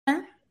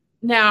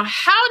Now,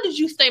 how did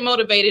you stay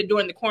motivated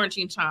during the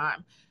quarantine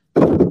time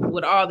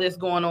with all this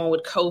going on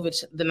with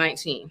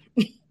COVID-19?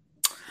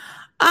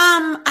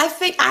 I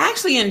think I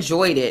actually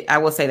enjoyed it. I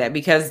will say that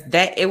because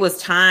it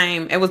was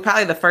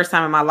probably the first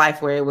time in my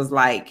life where it was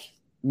like,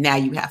 now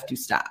you have to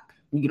stop.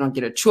 You don't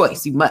get a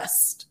choice. You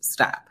must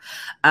stop.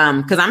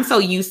 Cause I'm so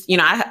used,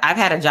 I've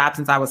had a job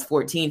since I was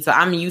 14. So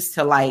I'm used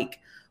to like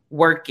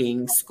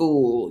working,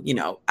 school,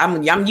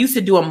 I'm used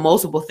to doing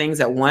multiple things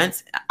at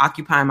once,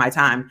 occupying my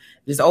time.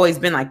 It's always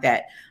been like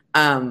that.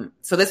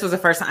 So this was the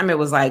first time it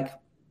was like,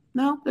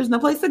 no, there's no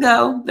place to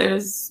go.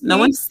 There's no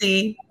one to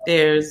see.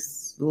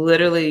 There's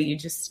literally you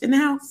just in the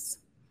house.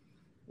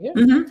 Yeah.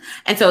 Mm-hmm.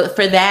 And so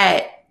for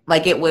that,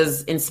 like it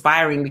was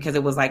inspiring because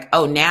it was like,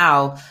 oh,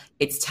 now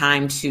it's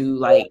time to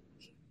like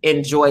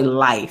enjoy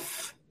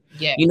life.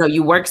 Yeah.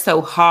 You work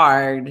so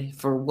hard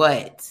for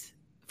what?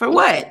 For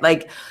what?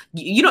 Like,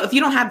 if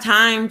you don't have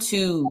time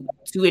to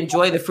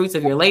enjoy the fruits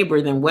of your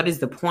labor, then what is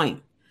the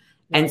point?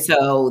 Right. And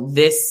so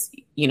this,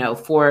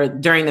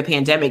 during the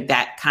pandemic,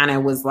 that kind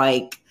of was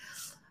like,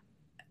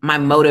 my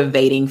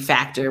motivating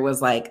factor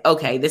was like,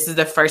 okay, this is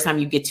the first time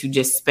you get to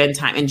just spend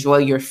time, enjoy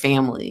your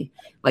family.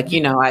 Like,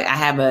 I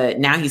have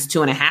now he's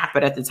 2.5,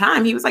 but at the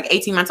time he was like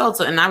 18 months old.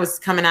 So, and I was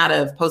coming out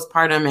of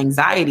postpartum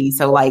anxiety.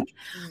 So like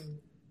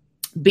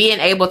being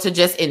able to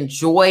just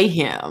enjoy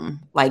him,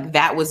 like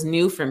that was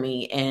new for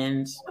me.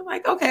 And I'm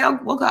like, okay,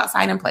 we'll go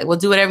outside and play. We'll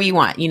do whatever you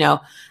want.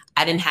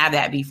 I didn't have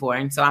that before.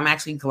 And so I'm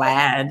actually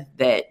glad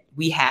that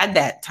we had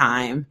that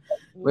time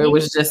where it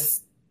was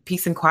just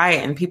peace and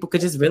quiet and people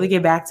could just really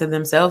get back to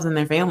themselves and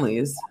their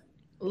families.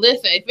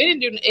 Listen, if it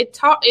didn't do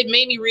it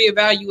made me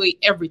reevaluate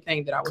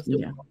everything that I was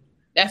doing. Yeah.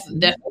 That's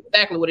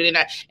exactly what it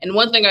is. And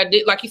one thing I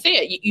did, like you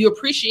said, you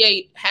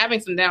appreciate having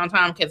some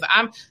downtime because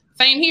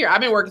same here.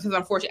 I've been working since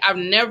I'm 14. I've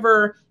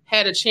never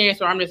had a chance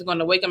where I'm just going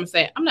to wake up and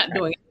say, I'm not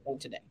doing anything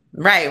today.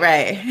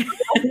 Right.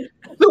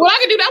 So what I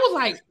could do, that was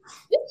like,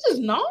 this is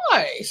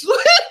nice.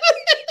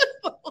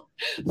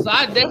 So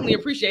I definitely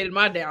appreciated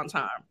my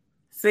downtime.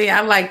 See,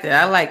 I liked it.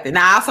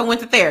 Now, I also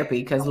went to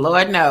therapy because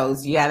Lord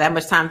knows you have that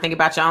much time to think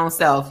about your own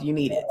self. You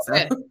need it. So.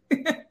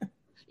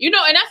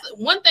 And that's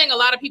one thing a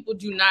lot of people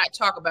do not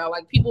talk about.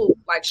 Like people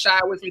like shy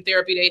away from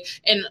therapy.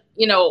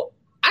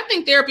 I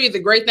think therapy is a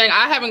great thing.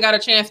 I haven't got a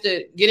chance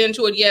to get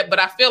into it yet, but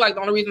I feel like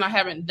the only reason I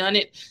haven't done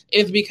it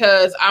is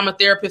because I'm a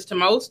therapist to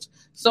most.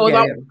 So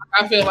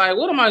I feel like,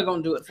 what am I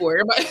going to do it for?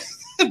 Everybody?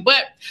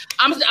 But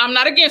I'm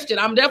not against it.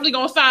 I'm definitely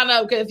going to sign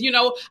up because,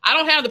 I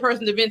don't have the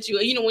person to vent to.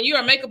 When you're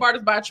a makeup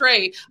artist by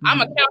trade,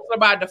 I'm a counselor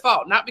by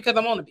default, not because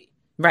I want to be.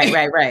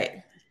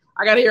 Right.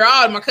 I got to hear,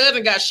 my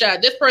cousin got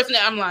shot. This person,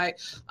 I'm like,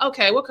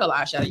 okay, what color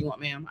eyeshadow you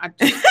want, ma'am?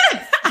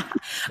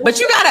 But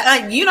you got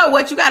to, you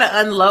got to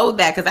unload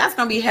that because that's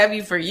going to be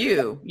heavy for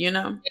you,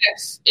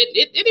 Yes,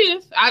 it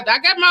is. I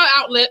got my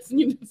outlets,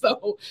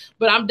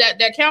 but I'm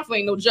that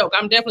counseling ain't no joke.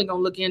 I'm definitely going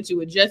to look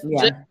into it just so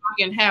I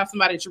can have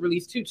somebody to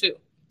release too.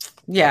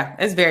 Yeah,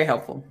 it's very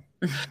helpful.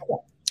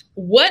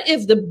 What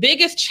is the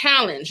biggest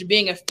challenge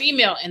being a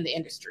female in the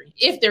industry,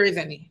 if there is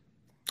any?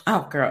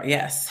 Oh, girl,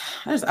 yes.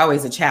 There's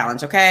always a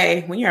challenge,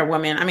 okay? When you're a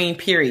woman,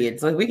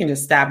 periods. Like we can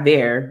just stop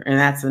there, and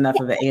that's enough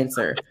of an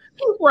answer.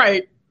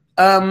 Right.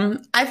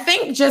 I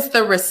think just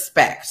the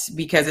respect,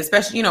 because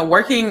especially, I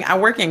work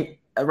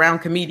around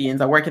comedians.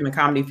 I work in the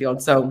comedy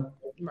field. So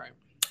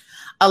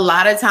a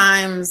lot of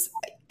times,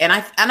 and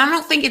I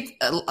don't think it's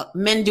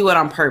men do it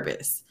on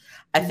purpose.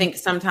 I think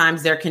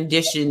sometimes they're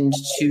conditioned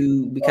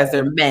because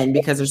they're men,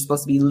 because they're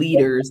supposed to be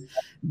leaders,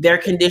 they're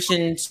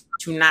conditioned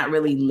to not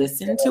really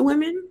listen to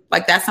women.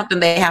 Like that's something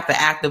they have to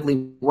actively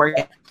work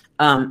at.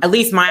 At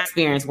least my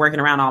experience working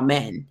around all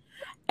men.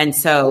 And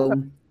so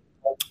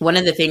one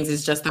of the things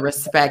is just the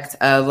respect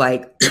of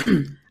like,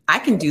 I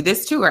can do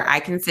this too, or I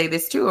can say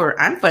this too, or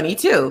I'm funny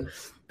too.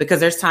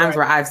 Because there's times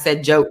where I've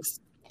said jokes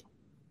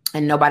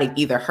and nobody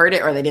either heard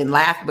it or they didn't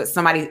laugh, but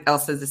somebody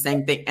else says the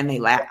same thing and they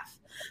laugh.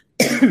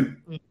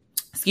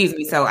 Excuse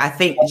me. So I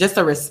think just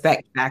the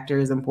respect factor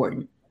is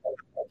important.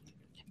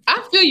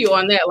 I feel you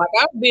on that. Like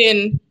I've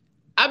been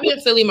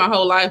silly my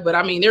whole life, but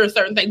there are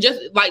certain things,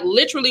 just like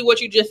literally what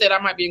you just said. I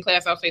might be in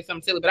class, I'll say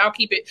something silly, but I'll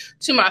keep it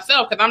to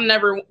myself because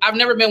I've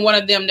never been one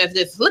of them that's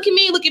this look at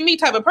me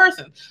type of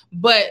person.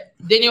 But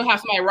then you'll have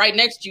somebody right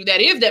next to you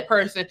that is that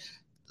person,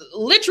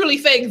 literally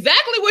say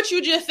exactly what you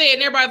just said,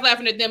 and everybody's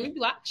laughing at them. You'd be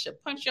like, I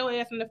should punch your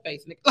ass in the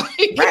face, Nick.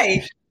 Like,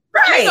 right.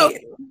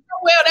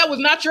 Well, that was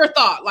not your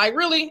thought. Like,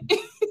 really?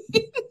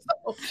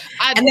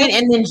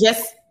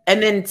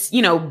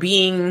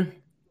 Being,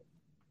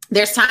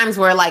 there's times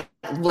where like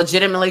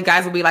legitimately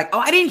guys will be like, oh,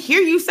 I didn't hear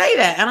you say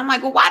that. And I'm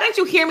like, well, why didn't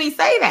you hear me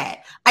say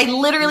that? I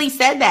literally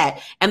said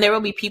that. And there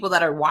will be people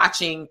that are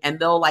watching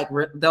and I'll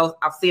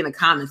see in the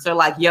comments, they're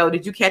like, yo,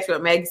 did you catch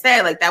what Meg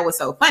said? Like, that was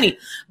so funny.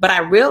 But I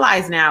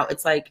realize now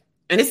it's like,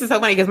 and this is so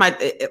funny because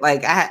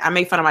I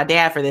make fun of my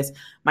dad for this.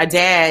 My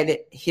dad,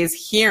 his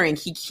hearing,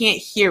 he can't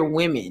hear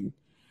women.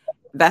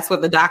 That's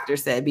what the doctor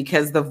said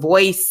because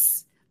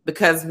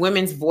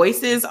women's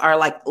voices are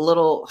like a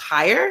little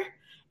higher.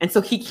 And so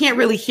he can't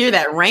really hear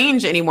that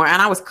range anymore.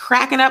 And I was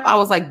cracking up. I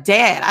was like,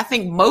 Dad, I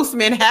think most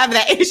men have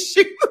that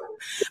issue.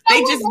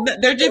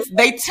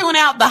 They tune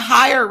out the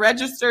higher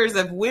registers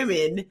of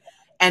women,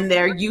 and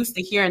they're used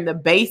to hearing the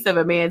bass of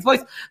a man's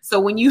voice. So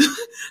when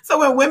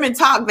women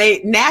talk,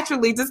 they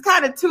naturally just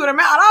kind of tune them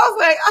out. I was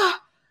like,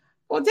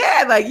 well,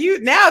 Dad, like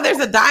now there's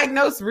a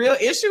diagnosed real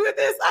issue with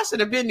this. I should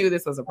have been knew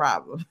this was a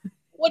problem.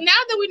 Well, now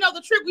that we know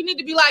the trick, we need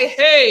to be like,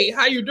 hey,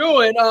 how you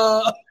doing?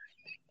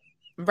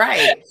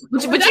 Right.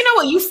 But you know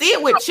what? You see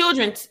it with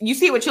children. You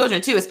see it with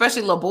children too,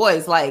 especially little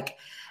boys. Like,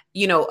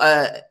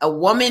 a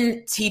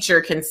woman teacher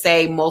can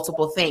say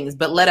multiple things,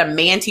 but let a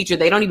man teacher,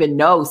 they don't even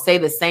know, say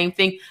the same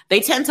thing.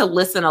 They tend to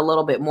listen a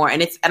little bit more.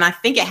 And I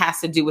think it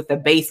has to do with the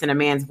bass in a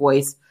man's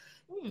voice.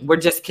 We're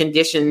just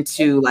conditioned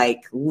to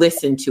like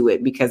listen to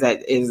it because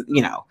that is,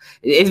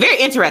 it's very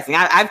interesting.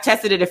 I've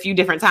tested it a few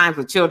different times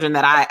with children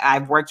that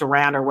I've worked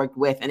around or worked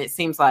with. And it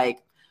seems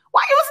like,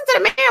 why you listen to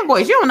the man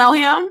voice? You don't know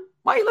him.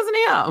 Why you listen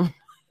to him?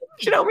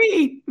 You know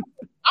me.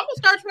 I'm gonna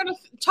start trying to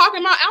talk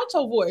in my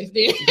alto voice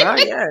then. Oh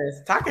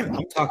yes, I'm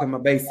talking my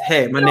bass.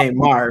 Hey, my name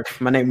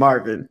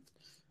Marvin.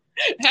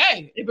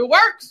 Hey, if it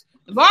works,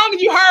 as long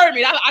as you heard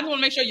me, I just want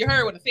to make sure you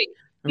heard what I said.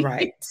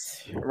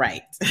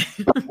 Right.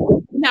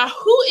 Now,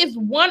 who is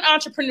one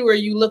entrepreneur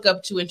you look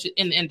up to in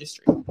the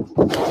industry?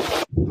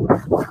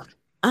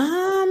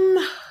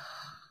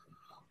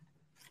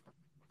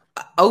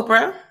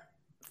 Oprah,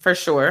 for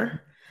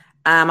sure.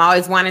 I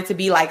always wanted to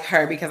be like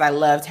her because I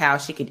loved how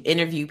she could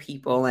interview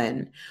people,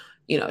 and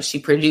she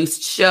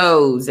produced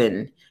shows,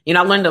 and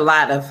I learned a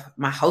lot of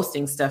my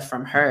hosting stuff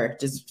from her,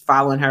 just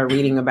following her,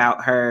 reading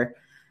about her,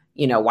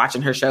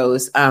 watching her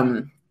shows.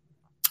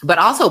 But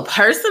also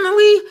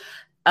personally,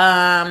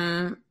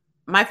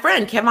 my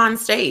friend Kevon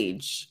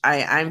Stage,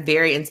 I'm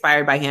very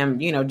inspired by him,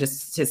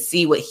 just to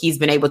see what he's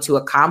been able to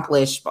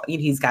accomplish.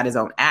 He's got his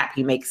own app.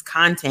 He makes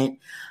content.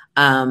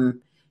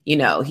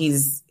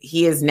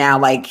 He is now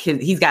like,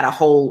 he's got a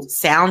whole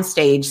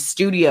soundstage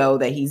studio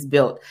that he's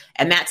built.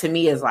 And that to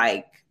me is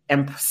like,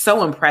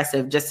 so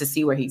impressive just to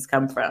see where he's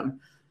come from.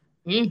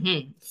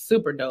 Mm-hmm.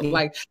 Super dope.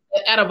 Like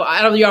out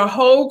of your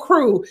whole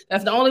crew,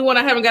 that's the only one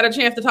I haven't got a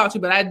chance to talk to,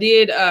 but I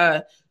did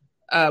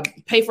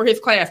pay for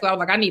his class. So I was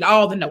like, I need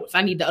all the notes.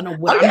 I need to know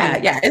what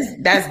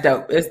that's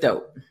dope. It's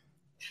dope.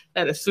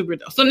 That is super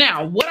dope. So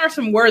now, what are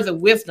some words of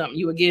wisdom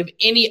you would give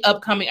any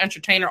upcoming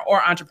entertainer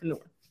or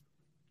entrepreneur?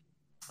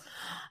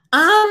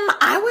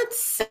 I would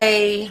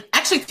say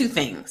actually two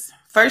things.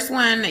 First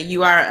one,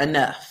 you are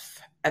enough.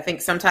 I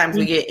think sometimes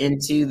we get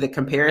into the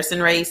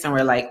comparison race and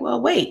we're like, well,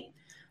 wait,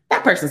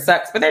 that person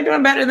sucks, but they're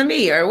doing better than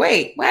me. Or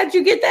wait, why'd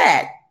you get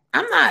that?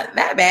 I'm not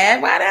that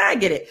bad. Why did I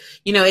get it?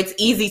 It's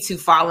easy to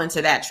fall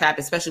into that trap,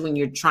 especially when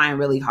you're trying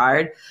really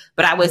hard.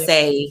 But I would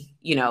say,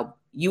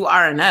 you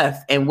are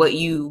enough, and what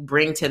you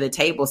bring to the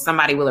table,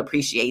 somebody will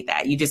appreciate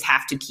that. You just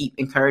have to keep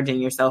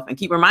encouraging yourself and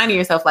keep reminding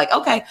yourself like,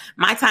 okay,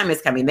 my time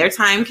is coming. Their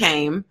time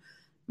came.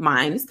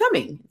 Mine is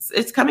coming.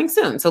 It's coming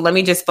soon. So let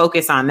me just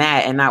focus on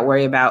that and not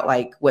worry about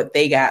like what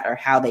they got or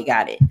how they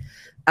got it.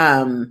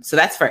 So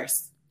that's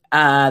first.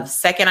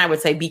 Second, I would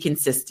say be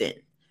consistent.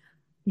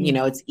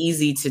 It's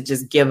easy to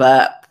just give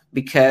up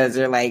because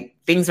they're like,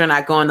 things are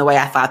not going the way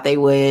I thought they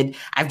would.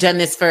 I've done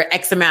this for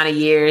X amount of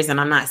years and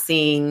I'm not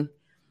seeing,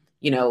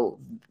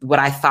 what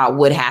I thought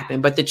would happen.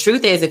 But the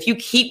truth is, if you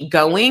keep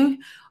going,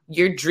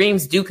 your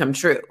dreams do come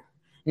true.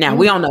 Now,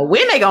 we don't know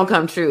when they're going to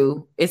come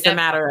true. It's a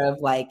matter of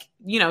like,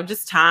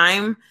 just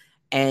time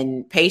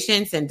and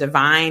patience and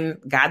divine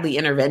godly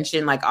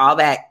intervention, like all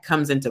that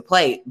comes into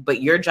play.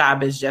 But your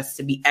job is just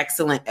to be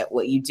excellent at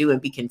what you do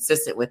and be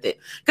consistent with it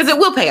because it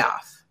will pay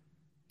off.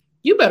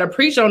 You better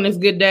preach on this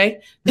good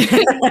day.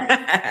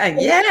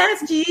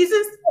 Yes,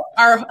 Jesus.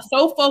 Are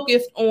so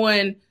focused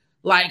on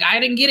like, I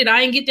didn't get it. I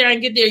didn't get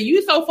there.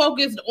 You so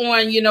focused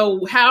on,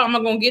 how am I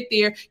going to get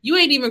there? You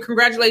ain't even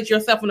congratulate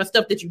yourself on the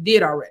stuff that you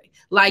did already.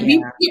 Like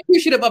you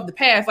appreciative of the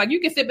past. Like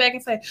you can sit back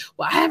and say,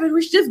 well, I haven't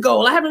reached this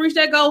goal. I haven't reached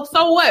that goal.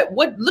 So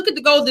what? Look at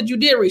the goals that you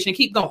did reach and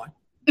keep going.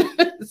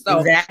 So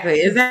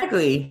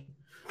Exactly.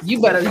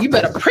 You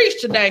better preach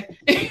today.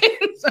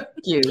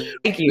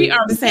 Thank you. We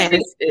are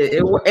saying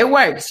it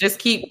works. Just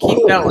keep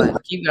going.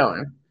 Keep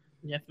going.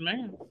 Yes,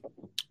 ma'am.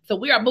 So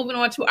we are moving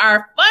on to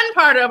our fun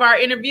part of our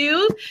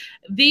interviews,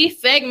 the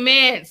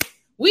segments.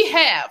 We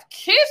have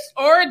kiss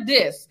or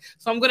diss.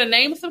 So I'm going to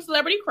name some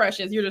celebrity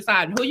crushes. You're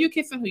deciding who you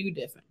kissing, who you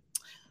dissing.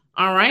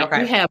 All right.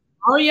 Okay. We have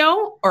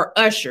Mario or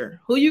Usher.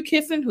 Who you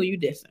kissing, who you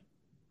dissing?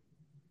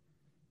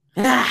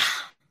 You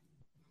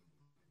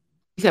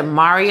said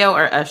Mario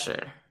or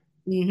Usher?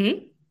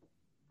 Mm-hmm.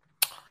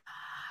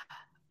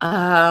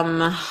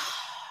 I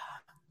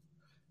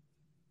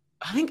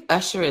think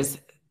Usher is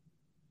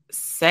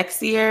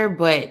sexier,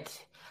 but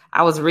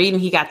I was reading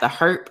he got the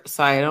herp,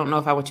 so I don't know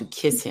if I want to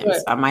kiss him.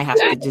 So I might have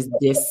to just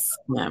diss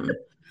him.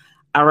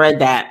 I read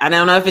that. I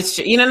don't know if it's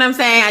true. You know what I'm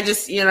saying? I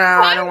just,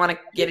 I don't want to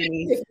get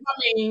any. I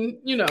mean,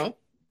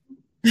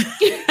 So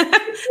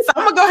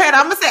I'm gonna go ahead.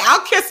 I'm gonna say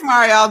I'll kiss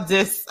Mario. I'll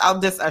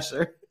diss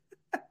Usher.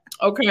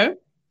 Okay.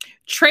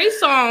 Trey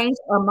Songz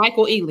or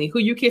Michael Ealy? Who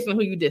you kissing?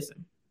 Who you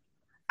dissing?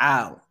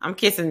 Oh, I'm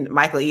kissing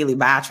Michael Ealy.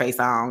 Bye, Trey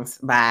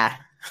Songz. Bye.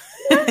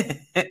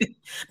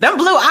 Them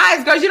blue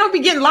eyes, girls. You don't be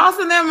getting lost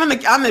in them on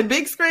the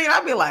big screen.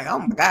 I'll be like, oh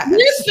my god.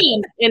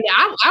 Listen, and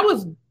I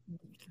was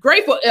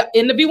grateful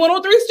in the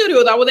B103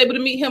 studios. I was able to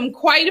meet him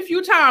quite a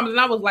few times, and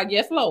I was like,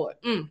 yes, Lord.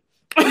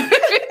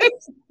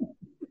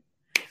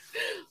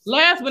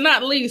 Last but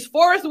not least,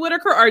 Forrest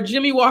Whitaker or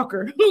Jimmy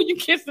Walker? Who you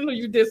kissing? Who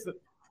you dissing?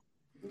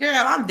 Girl,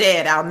 I'm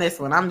dead on this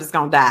one. I'm just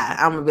gonna die.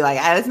 I'm gonna be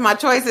like, this is my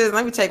choices.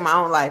 Let me take my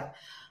own life.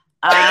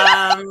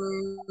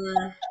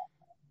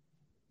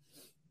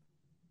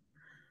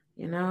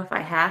 You know, if I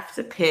have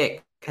to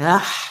pick,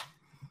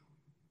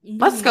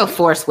 let's go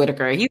Forrest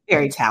Whitaker. He's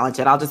very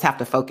talented. I'll just have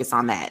to focus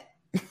on that.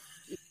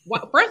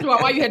 Well, first of all,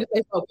 why you had to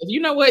say focus? You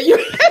know what?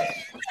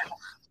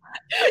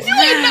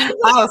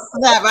 Oh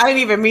snap! I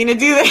didn't even mean to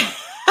do that.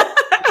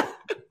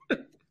 All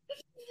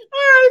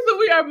right, so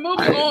we are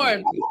moving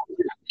on.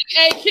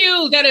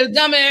 AQs, that is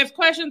dumbass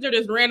questions or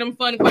just random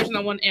fun questions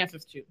I want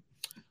answers to.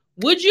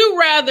 Would you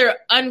rather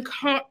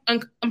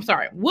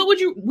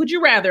would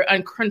you rather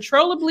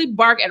uncontrollably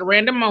bark at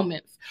random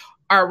moments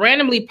or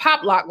randomly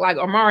pop lock like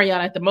Omarion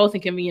at the most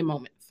inconvenient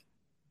moments?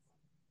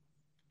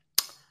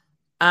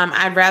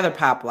 I'd rather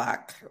pop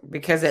lock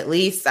because at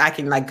least I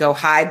can like go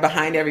hide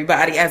behind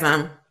everybody as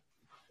I'm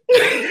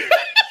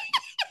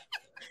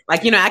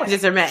like, you know, I can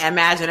just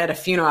imagine at a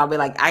funeral, I'll be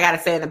like, I got to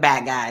stay in the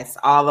back, guys,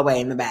 all the way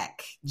in the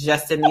back,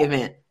 just in the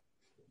event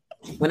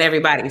when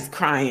everybody's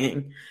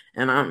crying.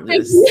 And I'm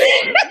just...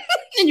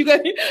 and you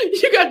got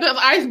the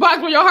ice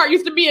box where your heart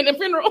used to be in the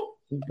funeral.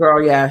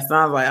 Girl, yes. So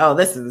I was like, oh,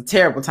 this is a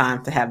terrible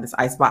time to have this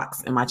ice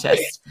box in my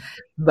chest.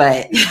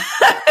 But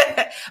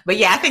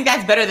yeah, I think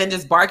that's better than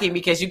just barking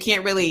because you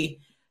can't really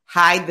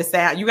hide the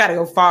sound. You got to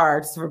go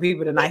far for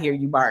people to not hear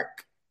you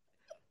bark.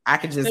 I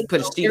could just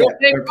put a sheet up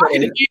or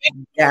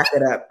jack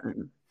it up.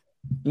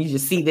 You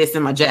just see this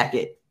in my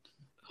jacket.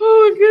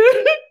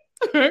 Oh,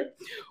 good.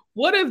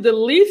 What is the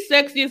least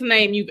sexiest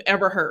name you've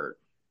ever heard?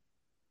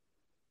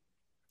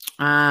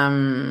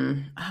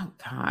 Oh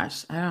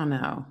gosh, I don't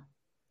know.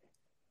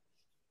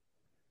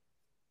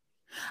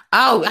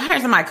 Oh, I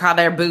heard somebody call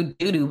their boo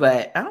doo-doo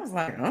butt. I was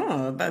like,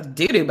 oh, that's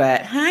doo-doo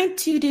butt. Hi,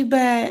 doo-doo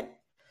butt.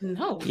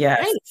 No.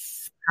 Yes.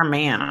 Nice. Her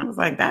man. I was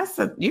like,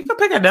 you could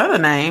pick another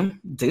name.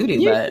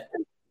 Doo-doo butt.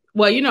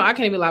 Well, you know, I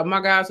can't even lie.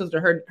 My god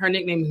sister, her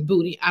nickname is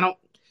Booty.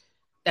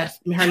 That's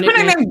her nickname.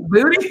 Her name is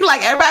Booty?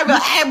 Like everybody be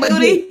like, hey,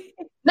 Booty.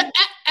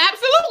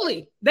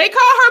 Absolutely. They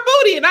call her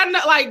Booty. And I know,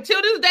 like,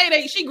 till this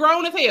day, she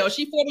grown as hell.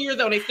 She 40 years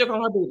old. They still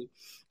call her Booty.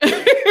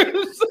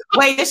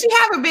 Wait, does she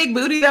have a big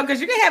booty though?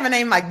 Because you can have a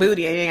name like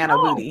Booty and you ain't got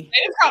no booty.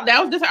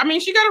 That was just, I mean,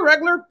 she got a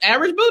regular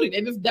average booty.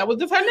 That was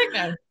just her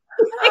nickname.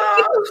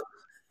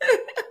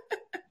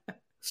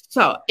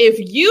 So if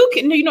you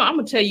can, you know, I'm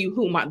gonna tell you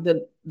who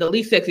the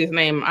least sexiest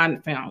name I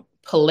found,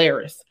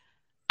 Polaris.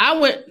 I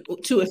went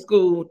to a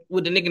school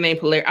with the nigga named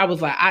Polaris. I was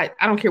like, I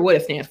don't care what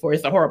it stands for.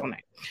 It's a horrible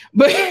name.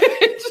 But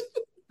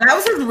that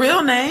was his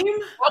real name?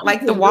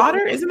 Like the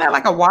water? Isn't that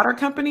like a water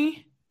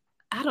company?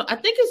 I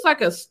think it's like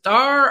a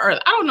star or I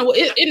don't know.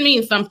 It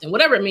means something.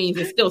 Whatever it means,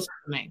 it's still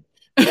a name.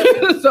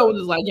 So it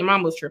was like your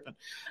mom was tripping.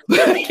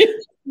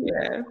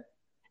 Yeah.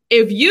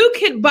 If you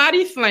could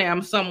body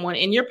slam someone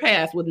in your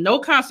past with no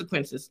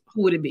consequences,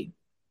 who would it be?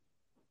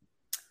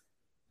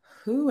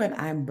 Who would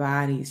I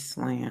body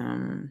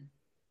slam?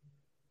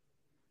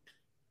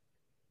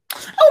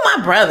 Oh,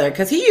 my brother,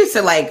 because he used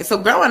to so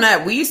growing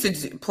up, we used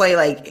to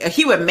play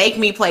he would make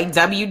me play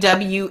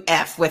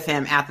WWF with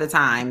him at the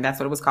time. That's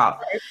what it was called.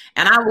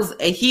 And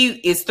he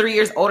is 3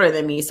 years older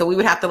than me. So we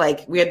would have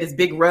to we had this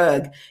big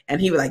rug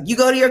and he would you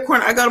go to your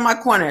corner, I go to my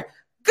corner,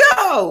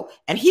 go.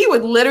 And he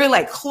would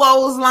literally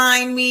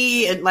clothesline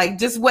me and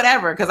just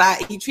whatever. Cause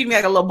he treated me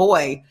like a little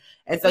boy.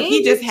 And so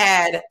he just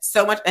had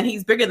so much, and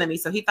he's bigger than me.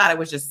 So he thought it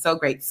was just so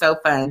great, so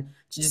fun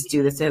to just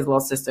do this to his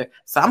little sister.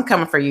 So I'm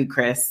coming for you,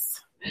 Chris.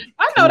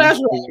 I know that's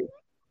right.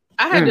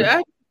 I had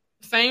to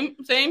same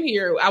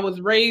here. I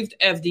was raised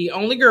as the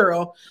only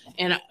girl,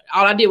 and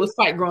all I did was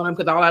fight growing up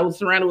because all I was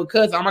surrounded with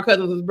cousins. All my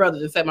cousins was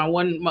brothers, except my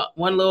one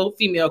little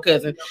female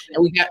cousin,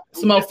 and we got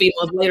some more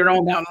females later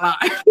on down the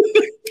line.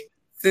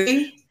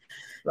 See,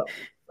 so,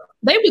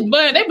 they've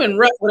been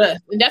rough with us,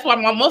 and that's why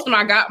most of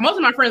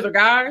my friends are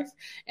guys,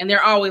 and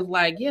they're always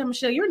like, "Yeah,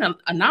 Michelle, you're an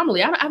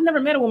anomaly. I've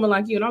never met a woman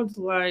like you," and I'm just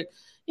like,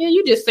 "Yeah,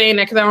 you just saying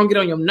that because I don't get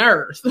on your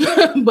nerves."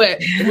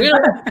 But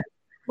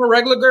we're a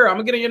regular girl. I'm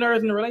gonna get on your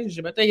nerves in a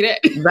relationship. I tell you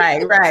that.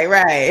 Right.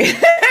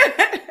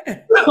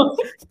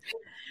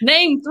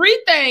 Name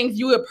 3 things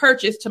you would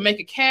purchase to make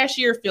a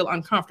cashier feel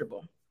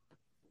uncomfortable.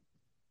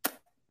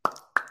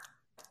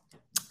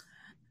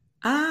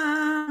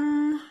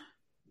 I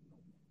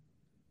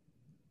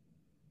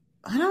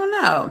don't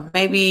know.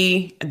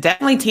 Maybe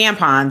definitely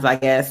tampons, I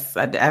guess.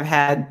 I've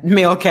had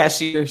male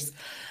cashiers.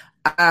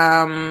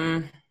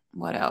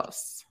 What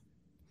else?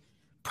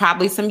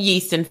 Probably some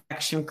yeast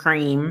infection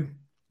cream.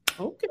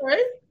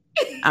 Okay.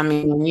 I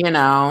mean, you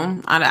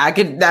know,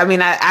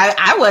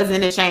 I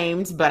wasn't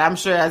ashamed, but I'm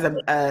sure as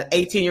a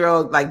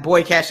 18-year-old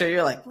boy cashier,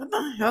 you're like, what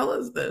the hell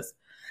is this?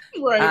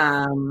 Right.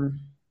 I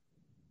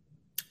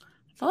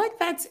feel like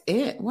that's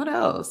it. What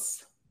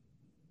else?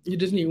 You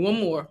just need one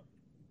more.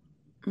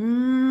 I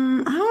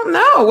don't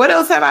know. What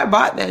else have I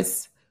bought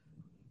that's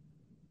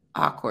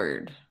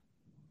awkward?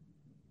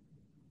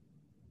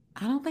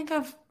 I don't think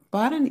I've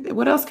bought any.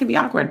 What else could be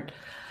awkward?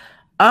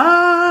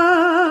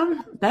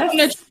 That's that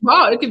you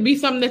bought. It could be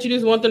something that you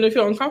just want them to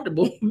feel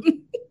uncomfortable.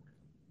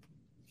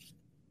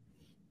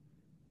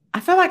 I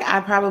feel like the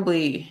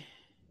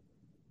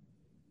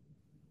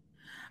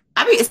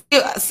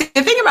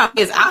thing about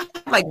me is I have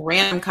like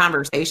random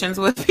conversations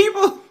with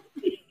people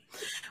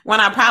when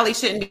I probably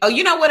shouldn't. Oh,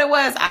 you know what it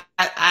was?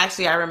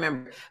 I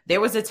remember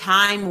there was a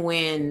time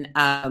when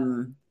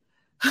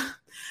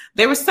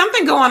there was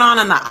something going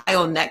on the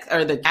aisle next,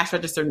 or the cash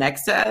register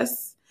next to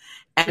us,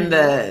 and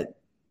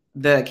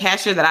the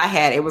cashier that I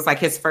had, it was like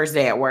his first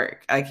day at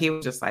work. Like he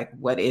was just like,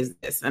 "What is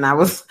this?" And I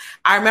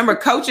remember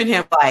coaching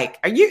him like,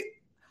 "Are you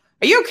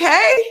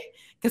okay?"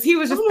 Because he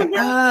was just like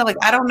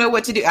I don't know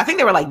what to do. I think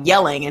they were like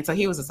yelling, and so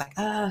he was just like,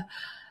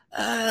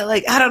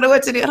 like I don't know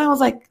what to do. And I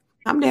was like,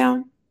 "I'm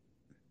down."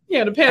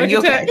 Yeah, the panic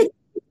attack. Okay?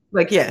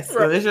 Like yes,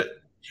 right.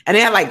 And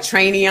they had like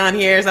trainee on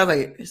here, so I was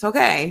like, "It's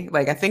okay."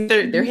 Like I think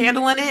they're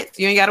handling it.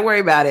 So you ain't got to worry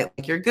about it.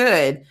 Like you're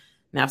good.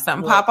 Now if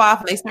something pop off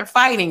and they start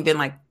fighting, then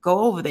like go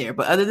over there.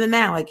 But other than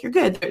that, like you're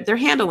good. They're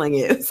handling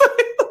it. Well,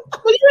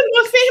 you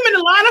gonna see him in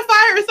the line of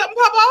fire or something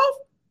pop off?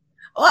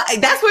 Well,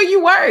 that's where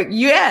you work.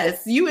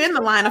 Yes, you in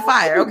the line of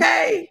fire.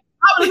 Okay.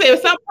 I was gonna say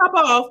if something pop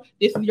off,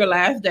 this is your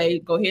last day.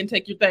 Go ahead and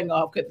take your thing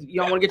off because you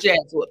don't want to get your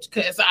ass whooped.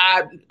 Because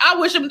I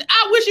wish it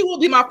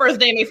would be my first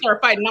day and they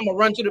start fighting. I'm gonna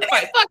run to the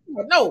fight. Fuck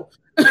no,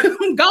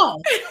 I'm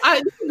gone.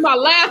 This is my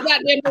last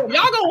goddamn move.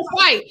 Y'all gonna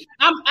fight?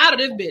 I'm out of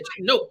this bitch.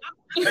 No.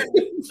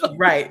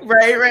 Right. But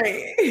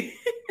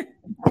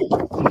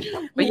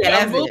yeah,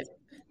 that's it.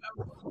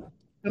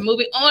 We're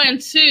moving on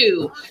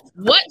to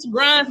what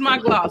grinds my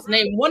gloss.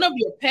 Name one of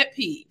your pet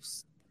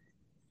peeves.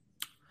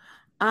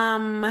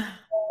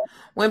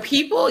 When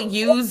people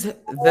use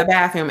the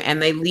bathroom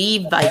and they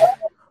leave like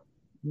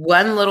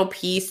one little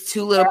piece,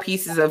 two little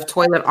pieces of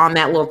toilet on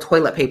that little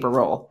toilet paper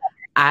roll,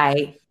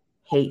 I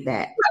hate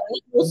that.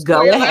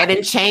 Go ahead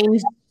and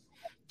change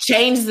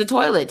the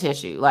toilet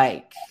tissue.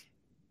 Like,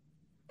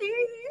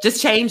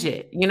 just change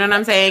it. You know what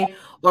I'm saying?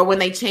 Or when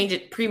they change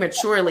it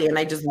prematurely and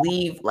they just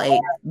leave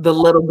like the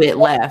little bit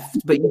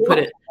left, but you put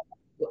it.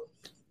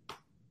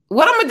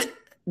 What I'm gonna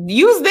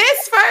use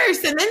this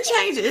first and then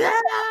change it.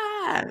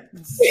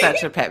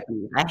 Such a pet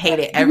peeve. I hate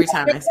it every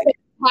time I see it.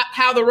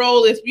 How the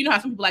roll is, you know how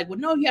some people are like, well,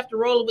 no, you have to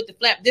roll it with the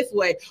flap this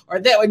way or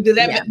that way. Does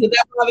that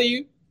bother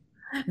you?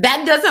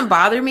 That doesn't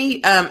bother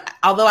me.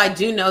 Although I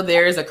do know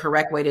there is a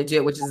correct way to do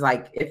it, which is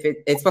like if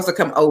it's supposed to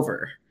come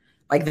over.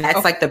 Like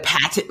that's like the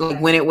patent, like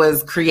when it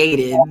was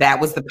created, that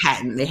was the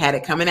patent. They had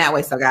it coming that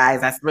way. So guys,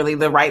 that's really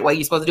the right way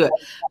you're supposed to do it.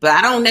 But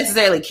I don't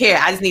necessarily care.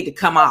 I just need to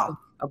come off.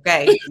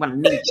 Okay. When I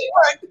need it.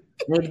 I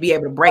need to be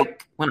able to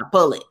break when I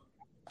pull it.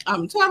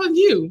 I'm telling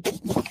you.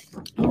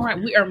 All right.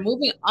 We are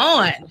moving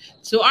on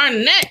to our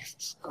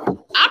next.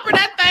 Opera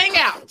that thing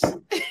out.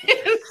 So,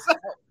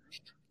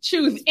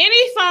 choose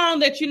any song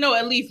that you know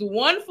at least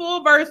one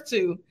full verse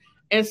to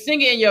and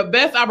sing it in your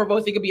best opera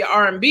voice. It could be an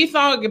R&B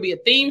song. It could be a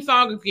theme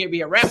song. It could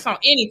be a rap song.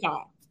 Any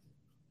song.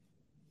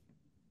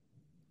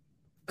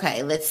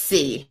 Okay, let's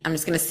see. I'm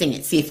just going to sing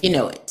it. See if you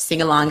know it.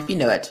 Sing along if you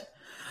know it.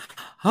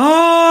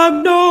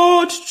 I'm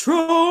not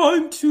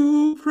trying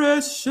to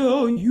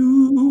pressure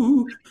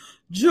you.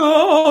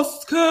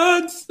 Just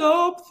can't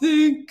stop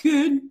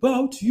thinking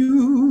about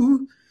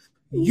you.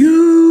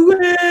 You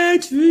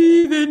ain't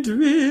even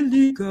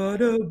really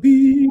gotta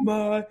be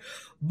my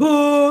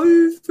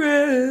boyfriend.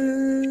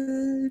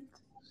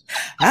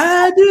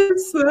 I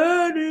just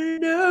fun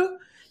enough.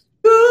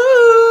 Come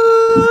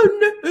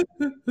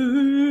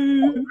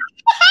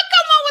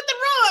on with the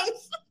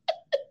wrongs.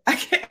 I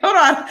can't. Hold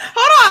on.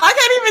 I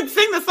can't even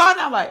sing the song.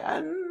 I'm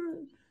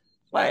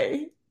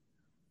like,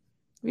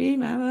 be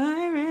my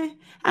boyfriend.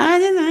 I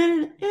just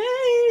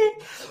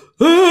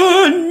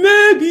and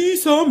maybe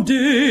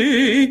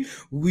someday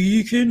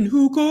we can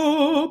hook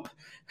up,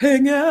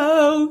 hang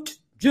out,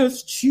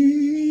 just chill.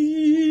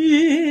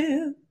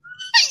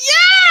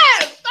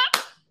 Yes!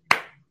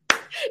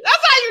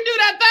 That's how you do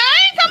that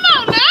thing. Come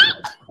on now.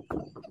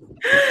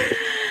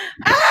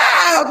 I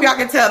hope y'all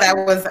can tell that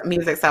was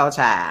Musiq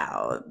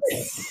Soulchild.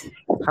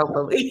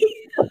 Hopefully.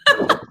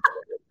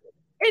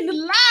 And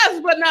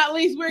last but not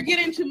least, we're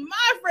getting to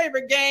my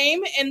favorite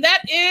game, and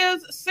that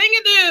is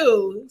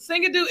Sing-a-Doo.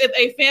 Sing-a-Doo is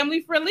a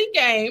family-friendly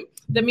game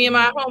that me and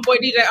my homeboy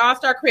DJ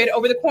All-Star created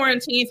over the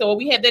quarantine. So when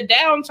we had that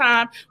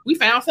downtime, we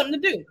found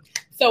something to do.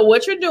 So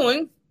what you're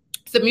doing,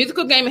 it's a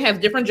musical game. It has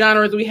different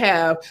genres. We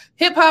have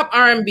hip-hop,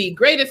 R&B,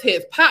 greatest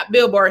hits, pop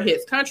Billboard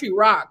hits, country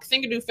rock,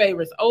 Sing-a-Doo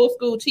favorites, old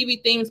school TV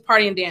themes,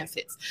 party and dance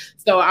hits.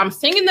 So I'm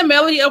singing the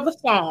melody of a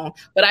song,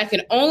 but I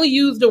can only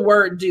use the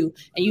word do.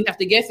 And you have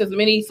to guess as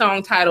many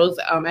song titles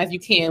as you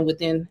can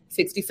within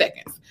 60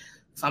 seconds.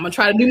 So I'm going to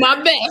try to do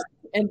my best.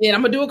 And then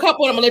I'm going to do a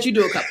couple, and I'm going to let you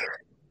do a couple.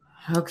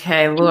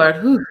 Okay,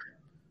 Lord. Whew.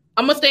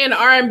 I'm going to stay in the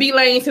R&B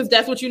lane since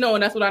that's what you know,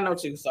 and that's what I know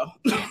too. So.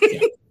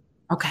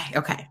 Okay.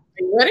 Are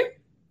you ready?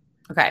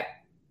 Okay.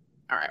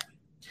 All right.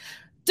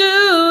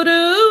 Do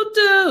do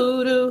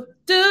do do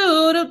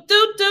do do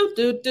do do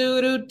do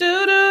do do do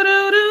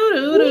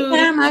do.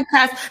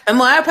 The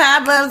more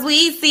problems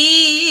we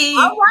see.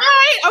 All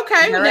right.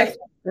 Okay. All right.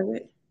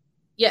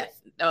 Yes.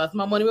 It's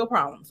my money, real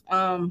problems.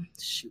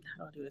 Shoot.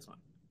 How do I do this one?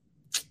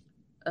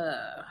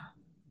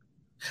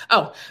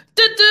 Oh.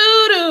 Do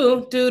do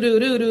do do do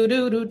do do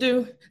do do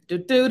do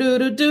do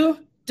do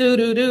do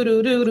do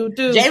do do do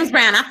do. James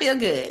Brown, I feel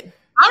good.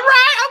 All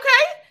right.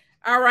 Okay.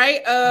 All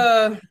right.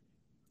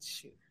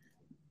 Shoot.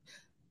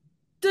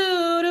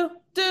 Do do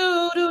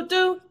do do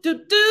do do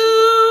do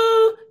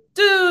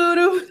do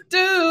do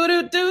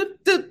do do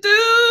do do.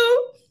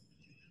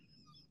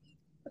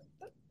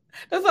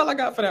 That's all I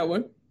got for that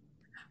one.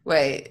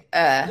 Wait,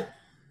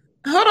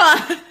 hold on.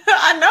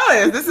 I know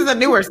this. This is a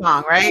newer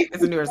song, right?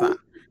 It's a newer song.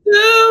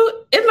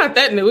 No, it's not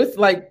that new. It's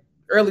like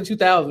early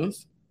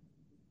 2000s.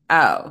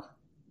 Oh,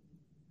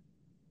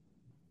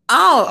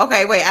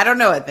 okay. Wait, I don't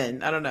know it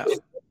then. I don't know.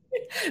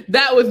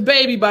 That was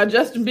Baby by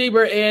Justin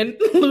Bieber and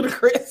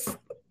Ludacris.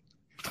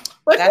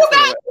 But That's you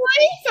got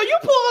three, so you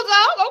pulled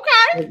up.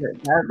 Okay.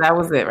 That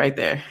was it right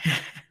there.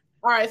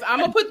 All right, so I'm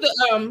going to put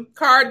the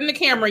card in the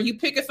camera. You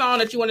pick a song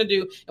that you want to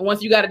do, and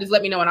once you got it, just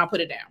let me know, and I'll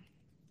put it down.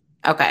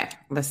 Okay,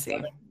 let's see.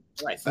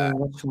 Right side.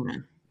 Which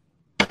one?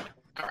 All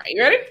right,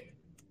 you ready?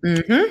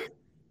 Mm-hmm.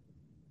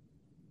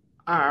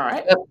 All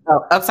right.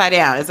 Upside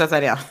down. It's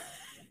upside down.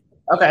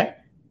 Okay.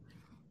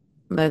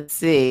 Let's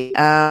see.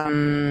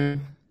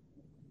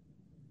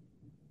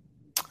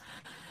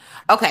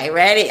 Okay,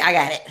 ready? I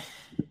got it.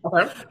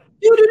 Okay.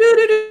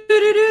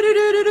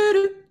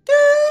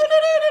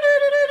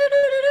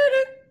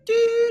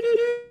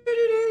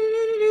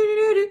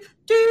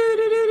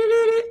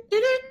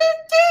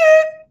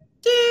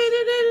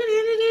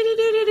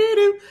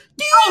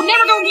 Oh,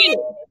 never gonna get it.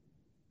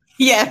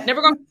 Yeah,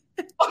 never gonna.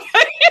 Okay.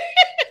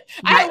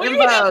 I think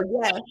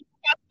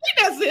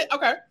that's it.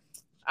 Okay.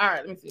 All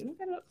right. Let me see. Let me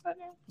get it upside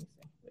down. Let me see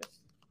this.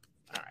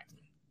 All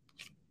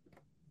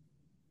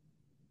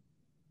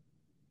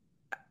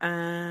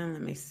right.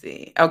 Let me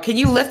see. Oh, can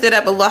you lift it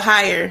up a little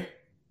higher?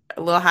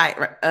 A little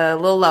higher, a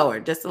little lower,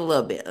 just a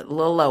little bit, a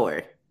little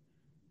lower.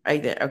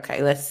 Right there.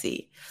 Okay, let's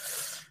see.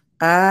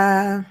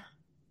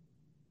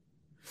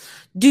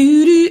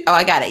 Do. Oh,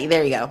 I got it.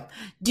 There you go.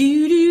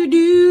 Do do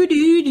do do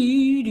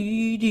do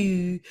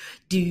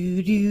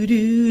do do do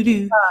do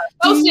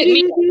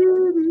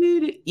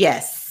do.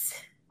 Yes.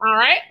 All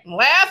right.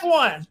 Last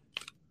one.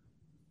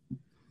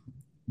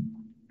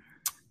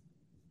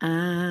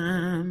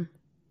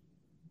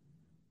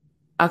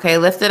 Okay,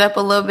 lift it up a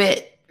little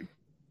bit.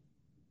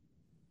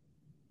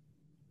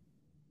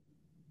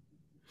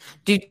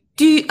 Do.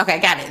 Okay,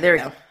 got it. There we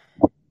go.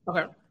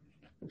 Okay.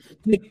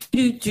 Do.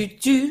 Do do do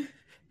do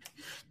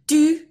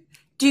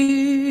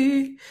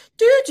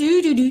do do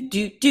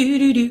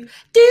do do do do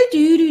do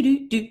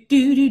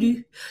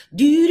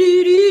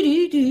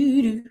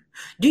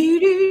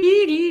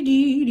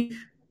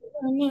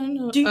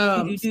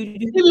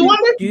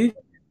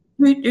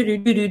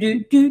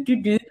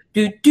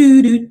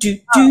do do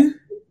do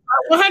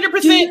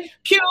 100%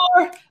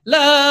 pure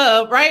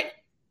love, right?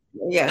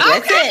 Yeah,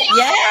 that's it.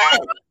 Yes.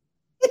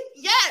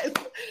 Yes.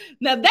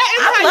 Now that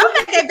is I love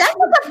it. That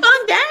was a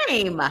fun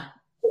game. Now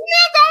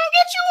gonna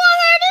get you one,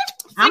 honey.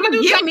 I'm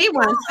gonna give me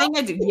one. Sing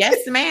it.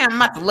 Yes, ma'am. I'm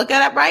about to look it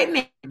up right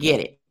now. Get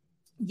it.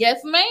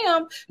 Yes,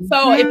 ma'am.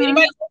 So if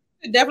anybody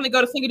definitely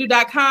go to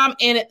singadoo.com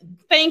and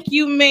thank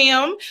you,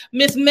 ma'am.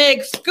 Miss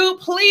Meg Scoop,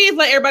 please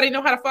let everybody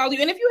know how to follow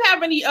you. And if you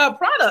have any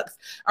products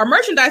or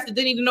merchandise that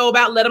they need to know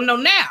about, let them know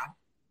now.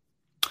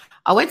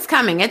 Oh, it's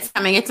coming. It's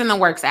coming. It's in the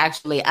works,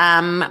 actually.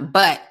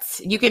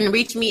 But you can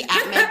reach me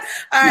at Meg.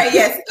 All right,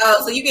 yes.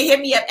 So you can hit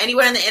me up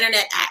anywhere on the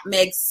internet at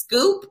Meg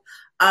Scoop.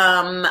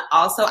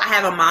 Also, I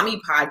have a mommy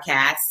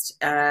podcast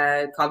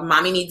called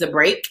Mommy Needs a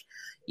Break.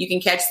 You can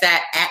catch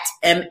that at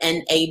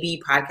MNAB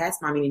Podcast,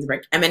 Mommy Needs a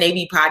Break,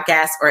 MNAB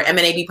Podcast, or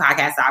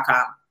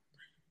MNABpodcast.com.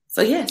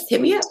 So yes,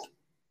 hit me up.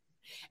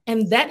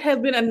 And that has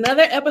been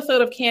another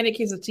episode of Candid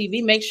Kisses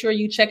TV. Make sure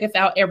you check us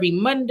out every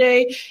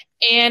Monday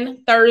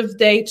and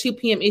Thursday, 2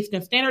 p.m.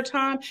 Eastern Standard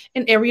Time,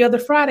 and every other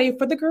Friday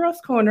for the Girls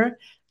Corner.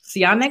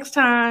 See y'all next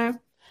time.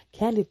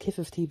 Candid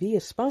Kisses TV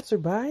is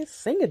sponsored by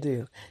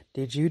Singadoo.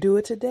 Did you do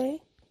it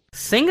today?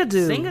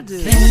 Singadoo.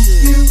 Singadoo. Can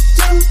you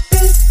do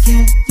it? Can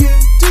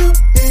you do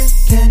it?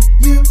 Can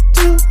you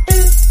do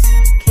it?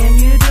 Can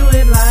you do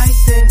it like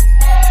this?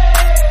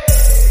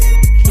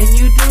 Can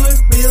you do it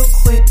real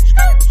quick?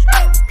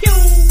 Pew!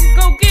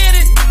 Go get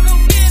it. Go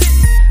get it.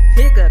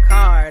 Pick a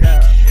card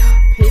up.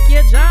 Pick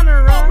your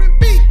genre.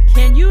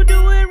 Can you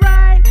do it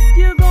right?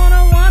 You're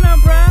gonna wanna,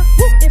 bruh.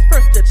 It's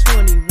first to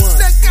 21.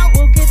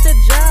 We'll get the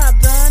job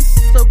done.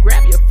 So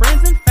grab your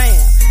friends and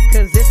fam,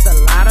 cause it's a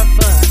lot of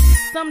fun.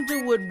 Some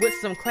do it with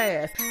some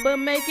class, but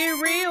make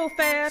it real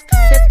fast.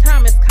 This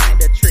time is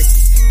kinda tricky.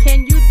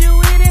 Can you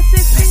do it in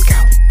 60? Let's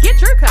go. Get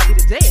your copy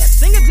today at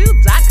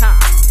singadoo.com.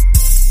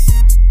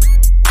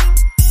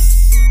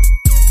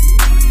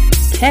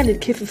 Candid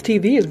Kisses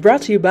TV is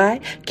brought to you by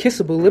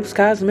Kissable Lips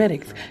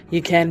Cosmetics.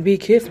 You can be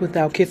kissed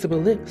without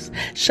kissable lips.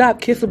 Shop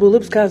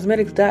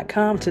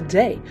KissableLipsCosmetics.com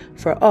today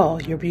for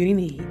all your beauty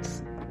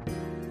needs.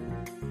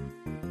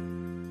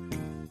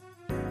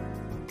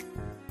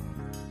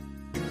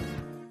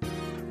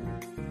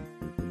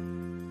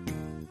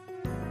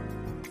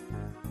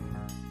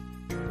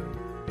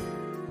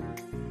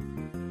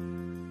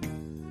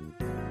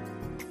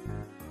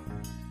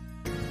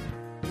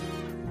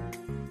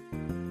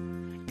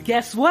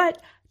 Guess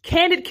what?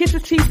 Candid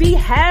Kisses TV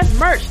has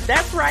merch.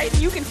 That's right.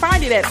 You can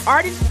find it at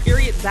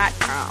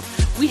artistperiod.com.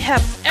 We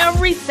have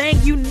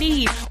everything you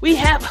need. We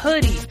have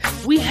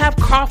hoodies. We have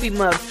coffee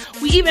mugs.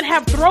 We even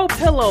have throw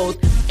pillows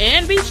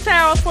and beach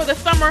towels for the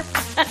summer.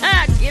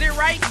 Get it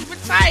right. Keep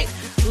it tight.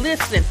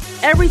 Listen,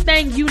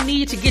 everything you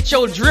need to get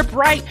your drip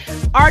right,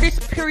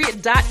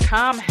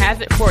 artistperiod.com has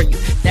it for you.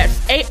 That's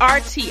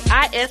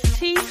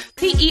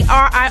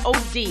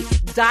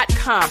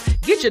artistperiod.com.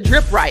 Get your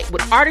drip right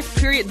with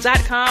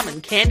artistperiod.com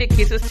and Candid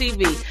Kisses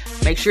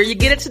TV. Make sure you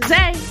get it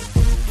today.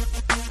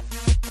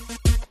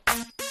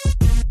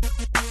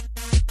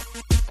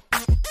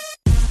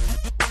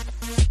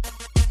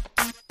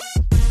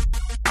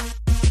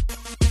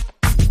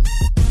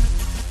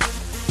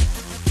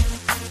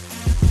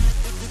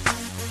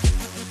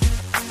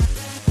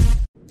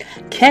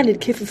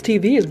 Candid Kisses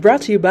TV is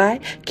brought to you by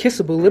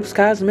Kissable Lips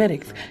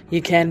Cosmetics.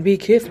 You can be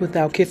kissed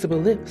without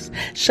kissable lips.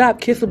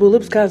 Shop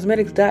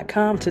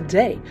KissableLipsCosmetics.com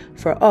today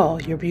for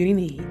all your beauty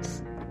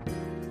needs.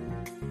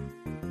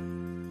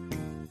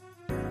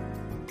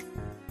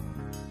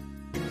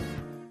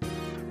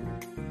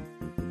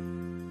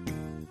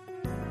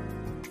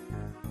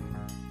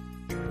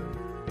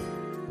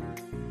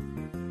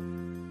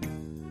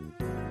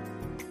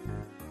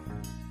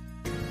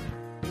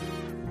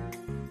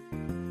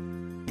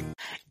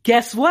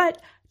 Guess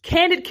what?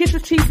 Candid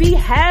Kisses TV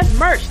has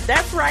merch.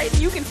 That's right.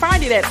 You can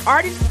find it at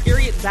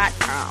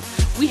artistperiod.com.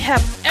 We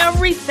have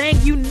everything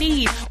you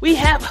need. We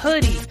have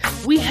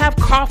hoodies. We have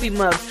coffee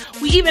mugs.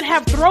 We even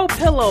have throw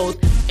pillows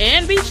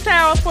and beach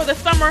towels for the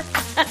summer.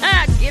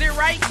 Get it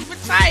right. Keep it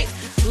tight.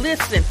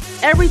 Listen,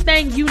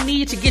 everything you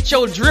need to get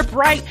your drip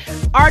right,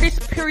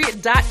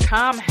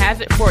 artistperiod.com has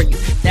it for you.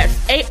 That's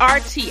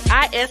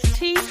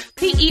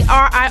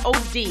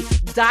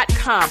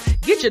artistperiod.com.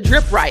 Get your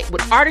drip right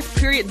with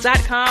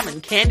artistperiod.com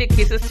and Candid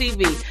Kisses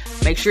TV.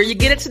 Make sure you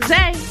get it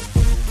today.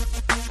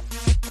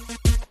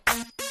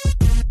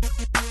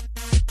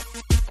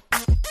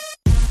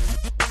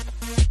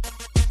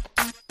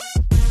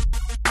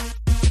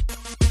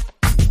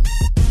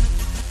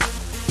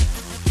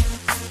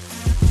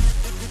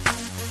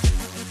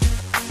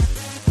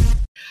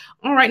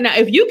 All right, now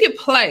if you could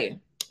play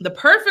the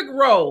perfect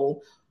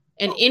role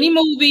in any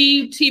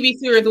movie, TV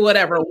series, or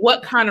whatever,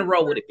 what kind of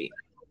role would it be?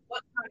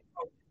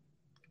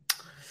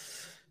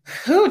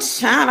 Oh,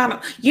 child, I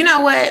don't. You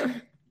know what?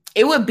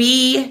 It would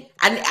be.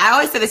 I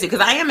always say this because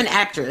I am an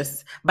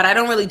actress, but I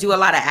don't really do a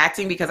lot of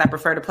acting because I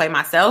prefer to play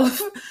myself.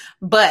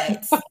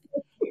 But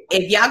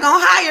if y'all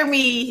gonna hire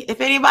me,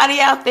 if anybody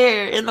out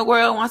there in the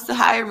world wants to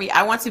hire me,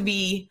 I want to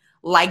be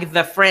like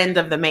the friend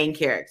of the main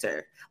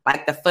character.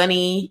 Like the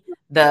funny,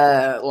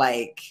 the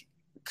like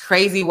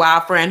crazy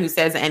wild friend who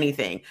says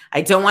anything.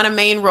 I don't want a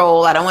main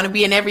role. I don't want to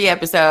be in every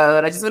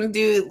episode. I just want to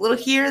do a little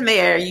here and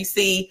there. You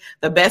see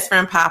the best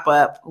friend pop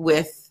up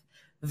with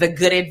the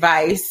good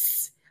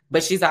advice,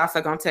 but she's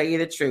also going to tell you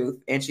the truth.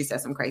 And she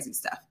says some crazy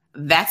stuff.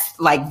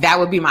 That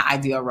would be my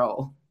ideal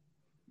role.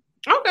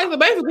 Okay, so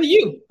basically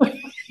you.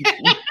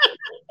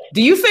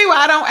 Do you see why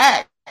I don't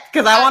act?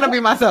 Because I want to be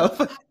myself.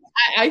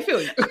 I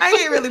feel you. I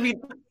can't really be.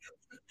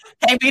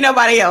 Can't be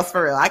nobody else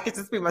for real. I can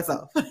just be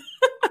myself. Okay.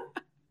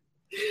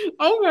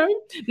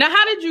 Now,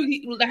 how did you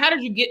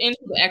get into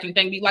the acting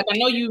thing? Like, I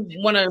know you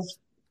want to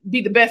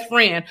be the best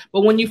friend,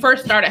 but when you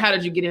first started, how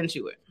did you get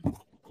into it?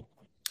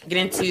 Get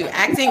into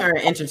acting or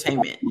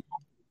entertainment?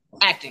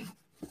 Acting.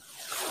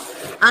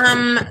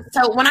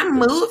 So when I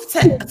moved so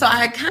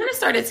I kind of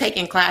started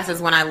taking classes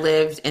when I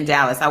lived in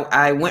Dallas.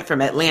 I went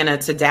from Atlanta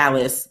to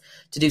Dallas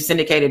to do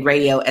syndicated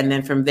radio, and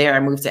then from there I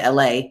moved to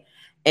LA.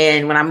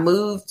 And when I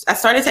moved, I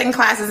started taking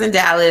classes in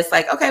Dallas.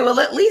 Like, okay, well,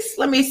 at least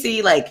let me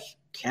see, like,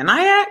 can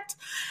I act?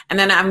 And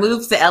then I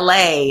moved to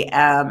LA,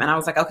 and I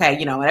was like, okay,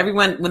 you know,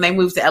 everyone when they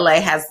move to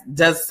LA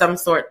does some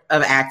sort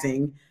of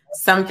acting,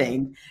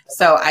 something.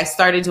 So I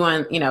started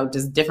doing, you know,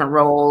 just different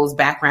roles,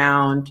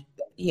 background,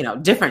 you know,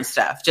 different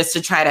stuff, just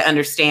to try to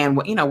understand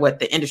what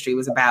the industry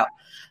was about.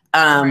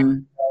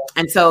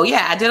 And so,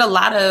 yeah, I did a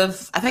lot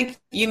of, I think,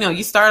 you know,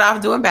 you start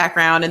off doing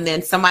background and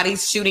then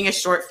somebody's shooting a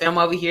short film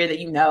over here that,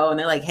 you know, and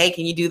they're like, hey,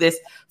 can you do this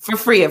for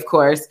free? Of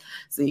course.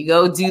 So you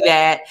go do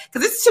that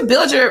because it's to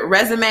build your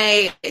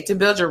resume, to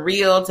build your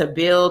reel, to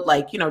build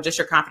like, you know, just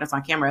your confidence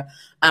on camera.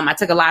 I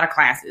took a lot of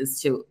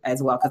classes too,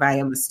 as well, because I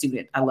am a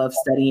student. I love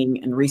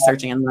studying and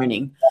researching and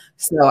learning.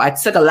 So I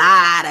took a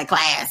lot of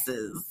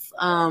classes.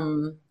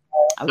 I'm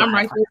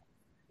right there.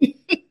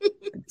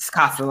 It's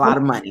cost a lot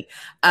of money.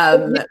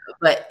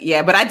 But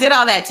I did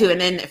all that too. And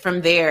then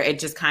from there, it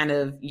just kind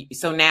of,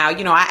 so now,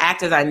 you know, I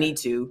act as I need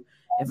to.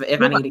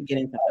 if I need to get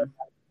into them.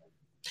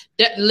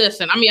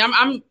 Listen, I mean,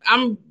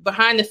 I'm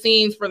behind the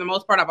scenes for the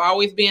most part. I've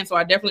always been, so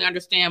I definitely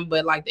understand.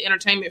 But like the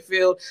entertainment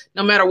field,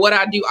 no matter what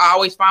I do, I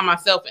always find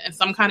myself in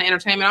some kind of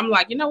entertainment. I'm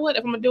like, you know what?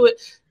 If I'm gonna do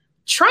it,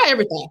 try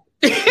everything.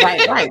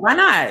 Right. Why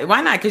not?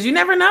 Why not? Because you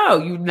never know.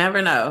 You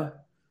never know.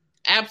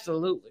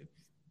 Absolutely.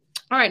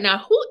 All right.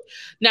 Now,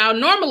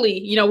 normally,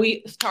 you know,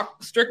 we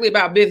talk strictly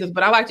about business,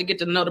 but I like to get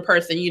to know the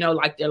person, you know,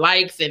 like their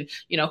likes and,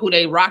 you know, who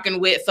they rocking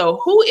with.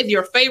 So who is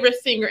your favorite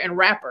singer and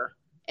rapper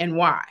and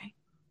why?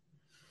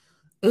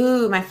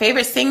 Ooh, my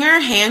favorite singer,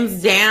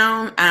 hands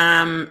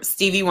down,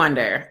 Stevie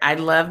Wonder. I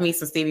love me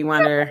some Stevie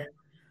Wonder.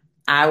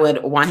 I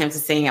would want him to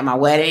sing at my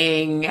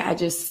wedding. I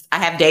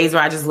have days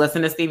where I just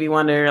listen to Stevie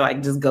Wonder,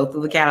 like just go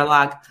through the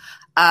catalog.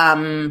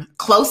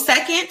 Close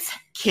second,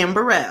 Kim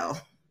Burrell.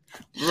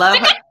 Love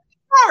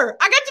her.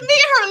 I got to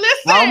meet her.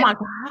 Listen. Oh my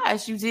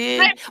gosh, you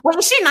did? Well,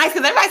 is she nice?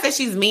 Because everybody says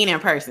she's mean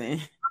in person.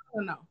 I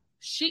don't know.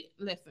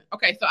 Listen.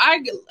 Okay, so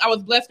I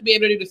was blessed to be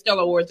able to do the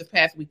Stella Awards this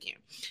past weekend,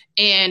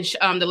 and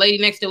the lady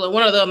next to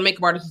one of the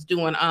makeup artists is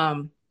doing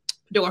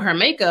her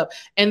makeup,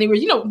 and they were,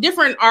 you know,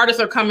 different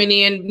artists are coming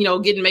in, you know,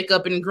 getting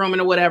makeup and grooming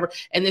or whatever,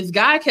 and this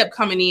guy kept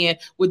coming in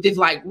with this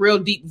like real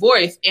deep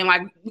voice, and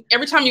like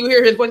every time you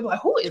hear his voice, you're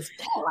like, who is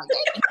that? Like,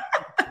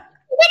 hit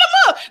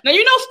him up. Now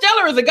you know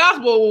Stellar is a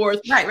gospel awards,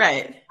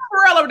 right.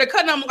 Pharrell over there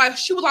cutting them, like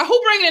she was like, who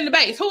bringing in the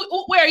bass?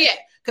 Who where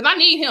yet? Because I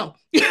need him.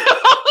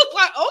 I was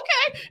like,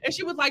 okay. And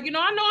she was like, you know,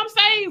 I know I'm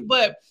saved,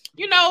 but,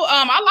 you know,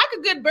 I like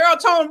a good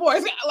baritone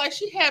voice. Like,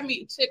 she had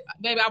me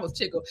baby, I was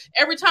tickled.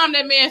 Every time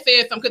that man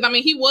said something, because, I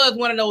mean, he was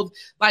one of those,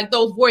 like,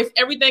 those voice,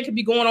 everything could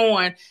be going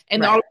on,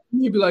 and right.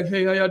 He'd be like,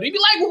 hey, how y'all do? He'd be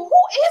like, well,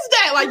 who is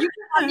that? Like, you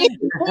can't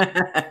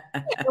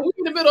we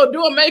in the middle of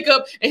doing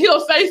makeup, and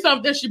he'll say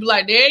something, she'd be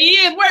like, there he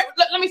is. Where?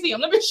 Let me see him.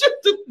 Let me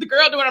shoot the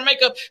girl doing her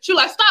makeup. She was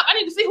like, stop, I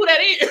need to see who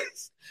that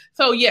is.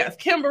 So yes,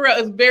 Kim Burrell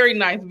is very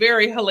nice,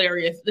 very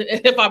hilarious,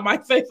 if I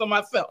might say so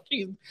myself.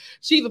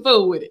 She's a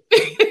fool with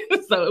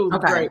it. So it was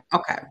great.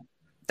 Okay.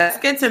 That's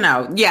good to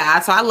know. Yeah,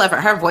 so I love her.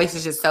 Her voice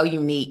is just so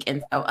unique,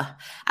 and so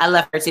I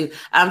love her too.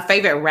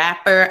 Favorite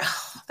rapper?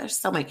 Oh, there's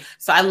so many.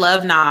 So I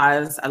love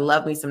Nas. I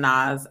love me some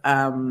Nas.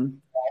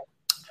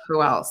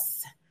 Who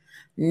else?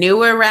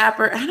 Newer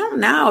rapper? I don't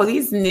know.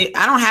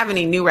 I don't have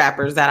any new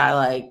rappers that I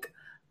like.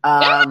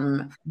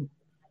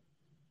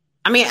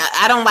 I mean,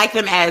 I don't like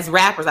them as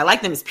rappers. I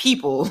like them as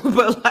people,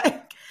 but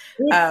like,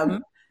 let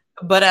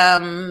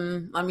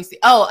me see.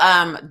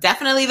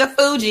 Definitely the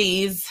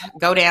Fugees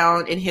go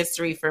down in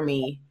history for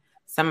me.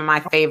 Some of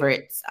my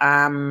favorites.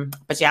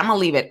 But yeah, I'm gonna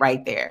leave it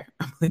right there.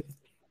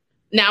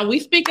 Now, we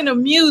speaking of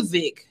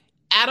music,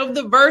 out of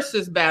the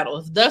versus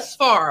battles thus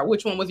far,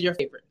 which one was your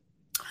favorite?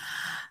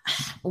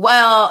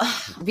 Well,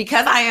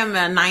 because I am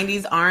a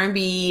 90s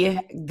R&B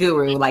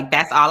guru, like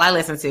that's all I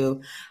listen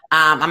to.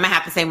 I'm gonna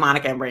have to say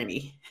Monica and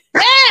Brandy.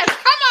 Yes,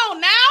 come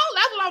on now.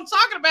 That's what I'm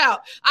talking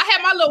about. I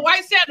had my little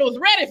white sandals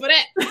ready for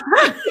that.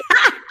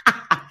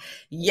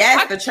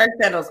 Yes, the church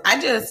sandals. I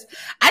just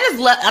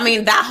love, I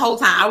mean, that whole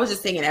time I was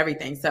just singing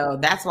everything. So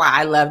that's why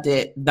I loved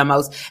it the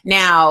most.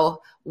 Now,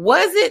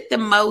 was it the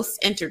most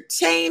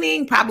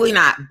entertaining? Probably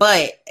not,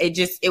 but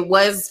it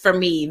was for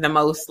me the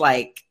most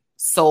like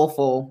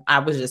soulful. I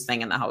was just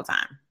singing the whole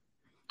time.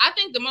 I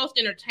think the most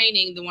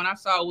entertaining, the one I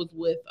saw was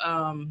with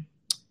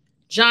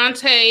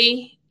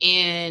Jonte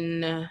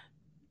and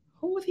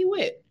who was he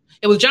with?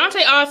 It was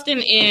Jonte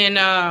Austin and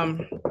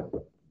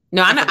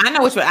no, I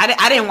know which one.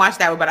 I didn't watch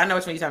that one, but I know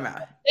which one you're talking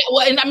about.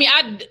 Well, and I mean,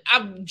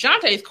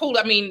 Jonte is cool.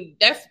 I mean,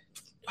 that's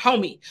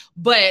homie,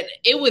 but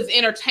it was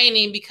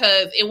entertaining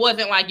because it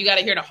wasn't like you got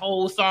to hear the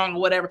whole song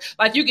or whatever.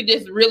 Like you could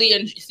just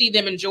really see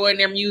them enjoying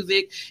their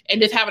music and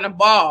just having a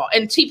ball.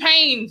 And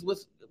T-Pain's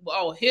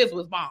his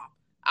was bomb.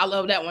 I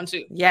love that one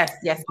too. Yes.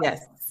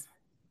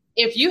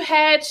 If you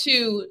had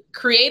to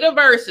create a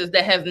versus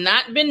that has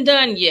not been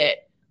done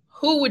yet,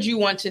 who would you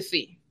want to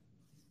see?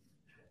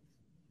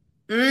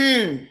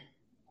 Why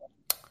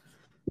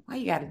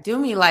you got to do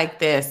me like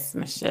this,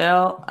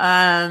 Michelle?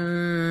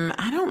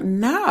 I don't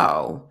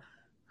know.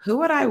 Who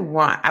would I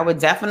want? I would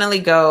definitely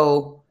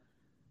go.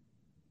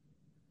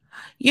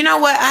 You know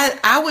what?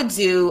 I would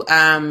do.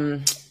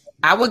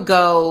 I would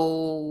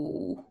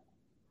go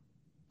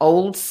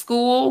old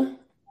school.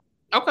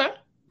 Okay.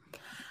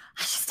 I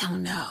just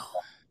don't know.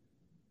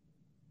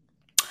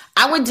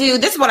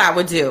 This is what I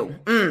would do.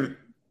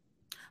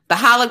 The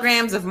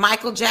holograms of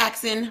Michael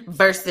Jackson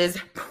versus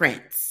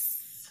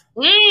Prince.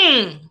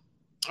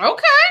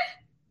 Okay.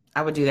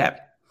 I would do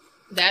that.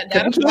 That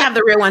you can have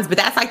the real ones, but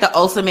that's like the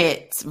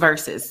ultimate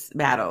versus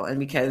battle. And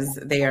because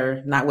they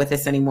are not with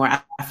us anymore,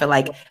 I feel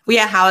like if we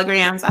had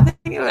holograms, I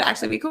think it would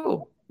actually be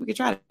cool. We could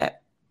try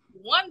that.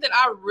 One that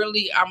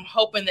I'm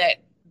hoping that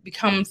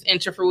becomes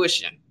into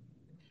fruition.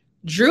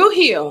 Drew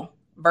Hill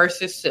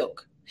versus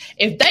Silk.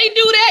 If they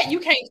do that, you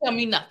can't tell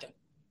me nothing.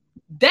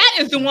 That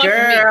is the one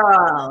for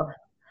me.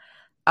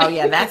 Oh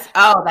yeah, that's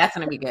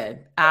gonna be good.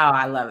 Oh,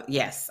 I love it.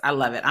 Yes, I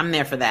love it. I'm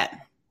there for that.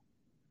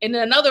 And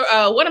then another,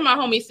 one of my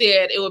homies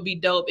said it would be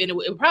dope, and it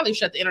would probably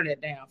shut the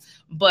internet down.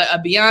 But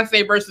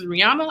Beyonce versus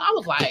Rihanna, I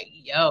was like,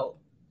 yo,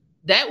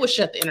 that would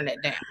shut the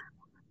internet down.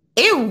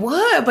 It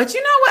would, but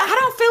you know what? I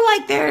don't feel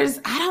like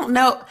I don't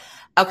know.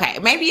 Okay,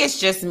 maybe it's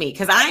just me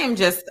because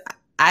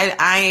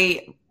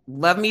I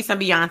love me some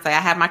Beyonce. I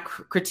have my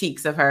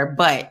critiques of her,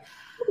 but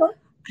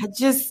I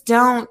just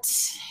don't.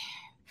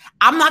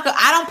 I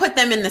don't put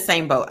them in the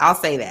same boat. I'll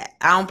say that.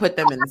 I don't put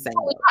them in the same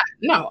boat.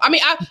 No, I mean,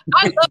 I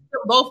love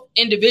them both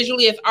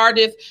individually as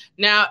artists.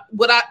 Now,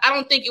 I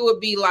don't think it would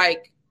be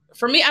like,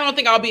 for me, I don't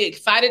think I'll be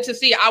excited to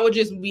see it. I would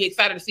just be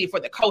excited to see it for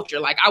the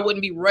culture. Like, I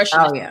wouldn't be rushing.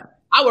 Oh, yeah.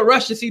 I would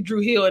rush to see Dru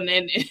Hill and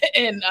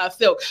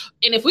Silk.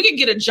 And if we could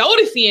get a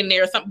Jodeci in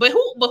there or something, but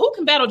who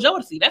can battle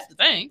Jodeci? That's the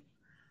thing.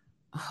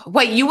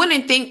 Wait, you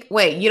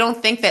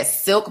don't think that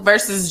Silk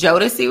versus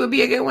Jodeci would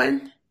be a good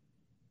one?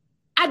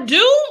 I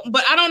do,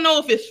 but I don't know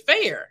if it's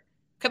fair.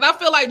 Because I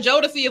feel like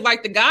Jodeci is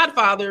like the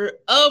godfather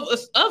of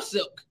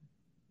Silk.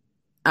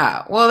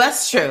 Oh, well,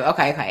 that's true.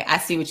 Okay. I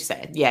see what you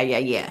said.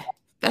 Yeah.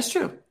 That's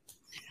true.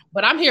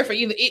 But I'm here for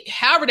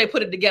however they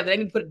put it together. They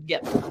need to put it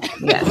together.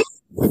 Yes.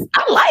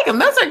 I like them.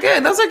 Those are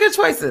good. Those are good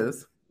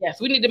choices. Yes,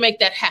 we need to make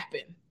that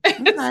happen.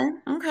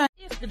 Okay.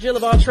 It's the Jill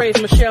of all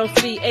trades, Michelle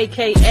C,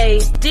 aka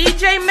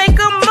DJ Make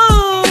a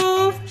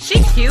Move.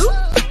 She cute.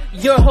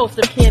 Your host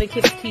of Candy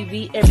Kisses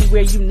TV,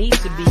 everywhere you need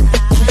to be.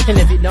 And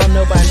if you don't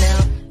know by now,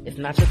 it's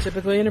not your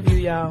typical interview,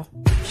 y'all.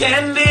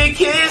 Candy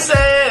Kisses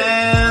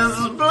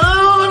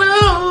blown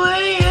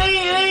away.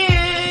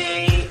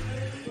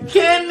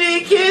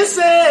 Candy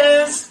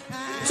Kisses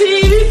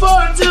TV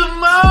for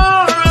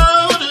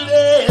tomorrow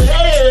today.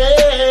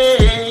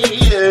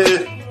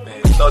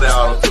 Man, throw that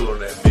auto-tune on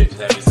that bitch.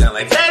 Have me sound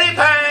like Teddy Payne.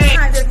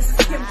 Hi there, this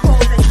is Kim Cole,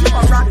 and you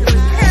are rocking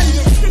with Candy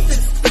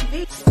Kisses TV.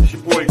 It's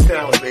your boy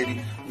Talent, baby.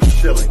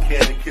 Michelle and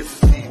Candy Kisses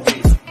TV.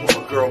 With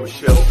my girl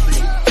Michelle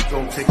C.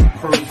 Don't take it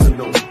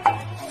personal.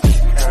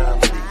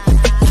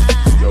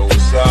 Yo,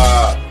 what's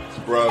up? It's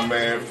bruh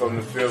man from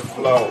the 5th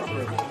floor.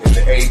 In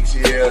the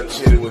ATL,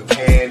 chilling with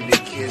Candy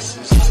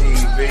Kisses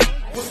TV.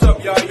 What's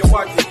up, y'all? You're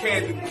watching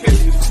Candy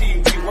Kisses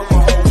TV with my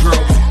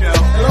homegirl,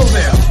 Michelle. Hello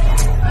there.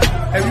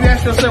 Have you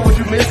asked yourself what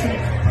you're missing?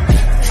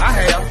 I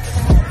have.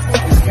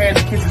 It's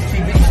Candy Kisses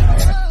TV.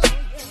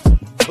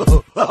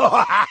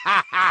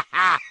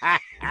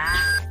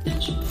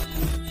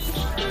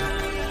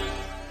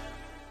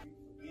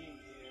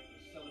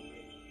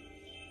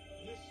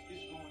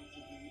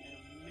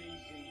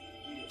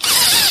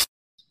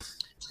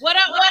 What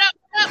up?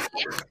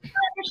 It's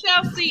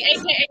Michelle C,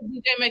 aka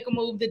DJ Make a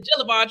Move, the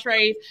Jill of all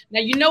trades. Now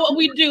you know what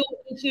we do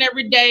each and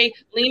every day.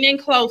 Lean in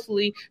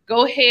closely.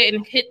 Go ahead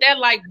and hit that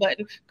like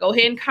button. Go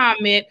ahead and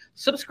comment,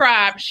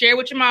 subscribe, share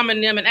with your mama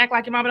and them, and act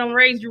like your mama don't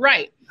raise you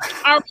right.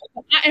 All right,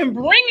 I am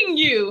bringing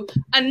you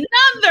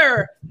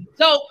another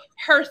dope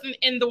person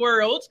in the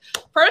world.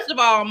 First of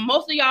all,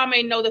 most of y'all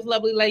may know this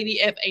lovely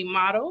lady as a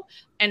model,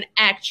 an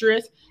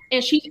actress,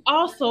 and she's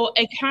also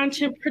a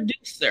content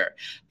producer.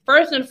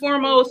 First and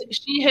foremost,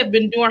 she has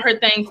been doing her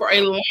thing for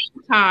a long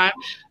time,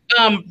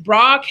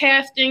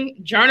 broadcasting,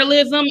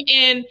 journalism,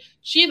 and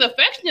she's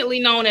affectionately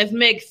known as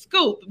Meg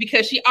Scoop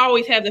because she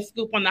always has a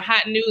scoop on the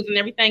hot news and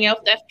everything else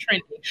that's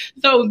trending.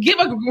 So give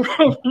a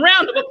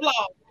round of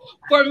applause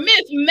for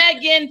Miss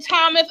Megan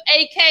Thomas,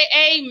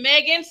 aka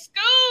Megan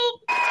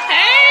Scoop.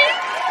 Hey.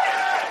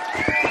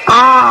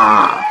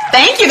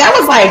 Thank you. That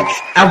was like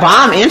a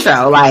bomb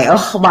intro. Like,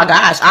 oh my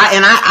gosh.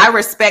 I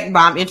respect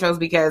bomb intros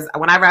because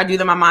whenever I do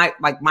them on my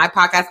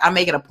podcast, I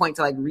make it a point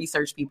to like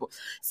research people.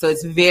 So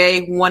it's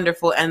very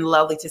wonderful and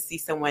lovely to see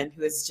someone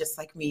who is just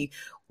like me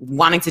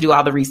wanting to do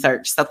all the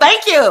research. So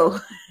thank you.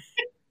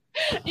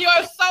 You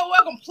are so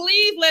welcome.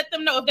 Please let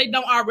them know, if they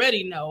don't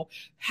already know,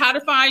 how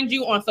to find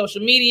you on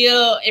social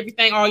media,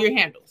 everything, all your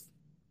handles.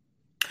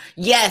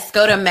 Yes,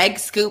 go to Meg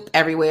Scoop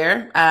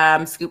everywhere.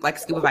 Scoop like a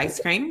scoop of ice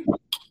cream.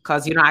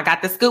 Because, you know, I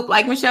got the scoop,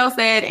 like Michelle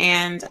said,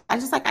 and I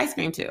just like ice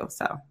cream too.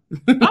 So,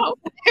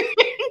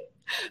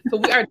 So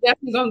we are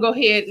definitely going to go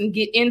ahead and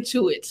get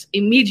into it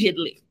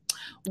immediately.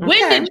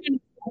 When did you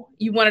know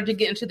you wanted to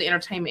get into the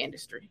entertainment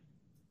industry?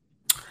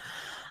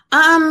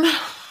 I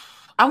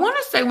want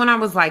to say when I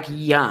was like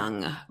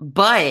young,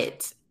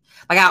 but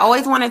like I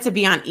always wanted to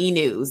be on E!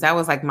 News. That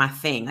was like my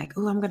thing. Like,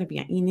 oh, I'm going to be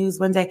on E! News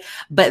one day.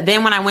 But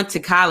then when I went to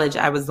college,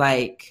 I was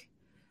like,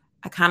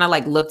 I kind of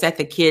like looked at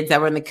the kids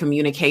that were in the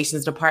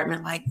communications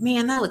department, like,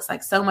 man, that looks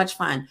like so much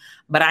fun.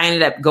 But I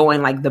ended up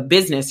going like the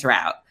business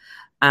route,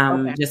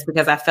 just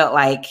because I felt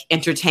like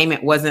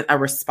entertainment wasn't a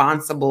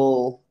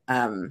responsible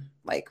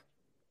like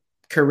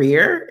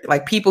career.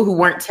 Like people who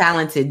weren't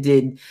talented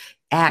did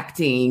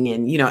acting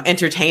and, you know,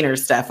 entertainer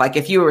stuff. Like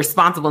if you were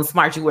responsible and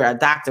smart, you were a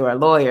doctor or a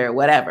lawyer or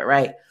whatever,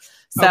 right?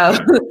 So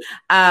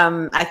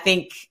I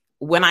think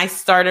when I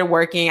started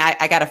working, I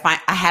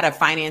had a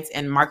finance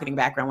and marketing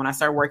background. When I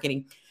started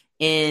working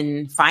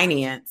in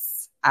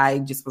finance, I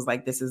just was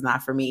like, this is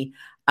not for me.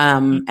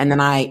 And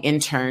then I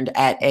interned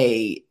at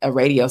a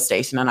radio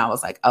station and I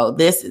was like, oh,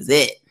 this is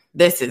it.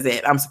 This is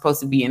it. I'm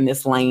supposed to be in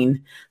this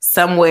lane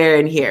somewhere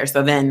in here.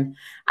 So then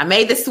I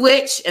made the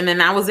switch and then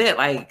that was it.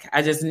 Like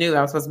I just knew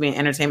I was supposed to be in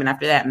entertainment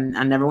after that and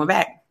I never went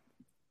back.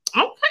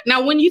 Okay.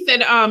 Now, when you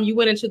said you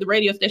went into the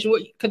radio station,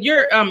 because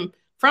you're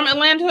from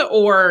Atlanta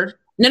or?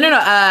 No.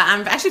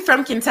 I'm actually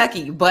from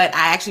Kentucky, but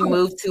I actually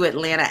moved to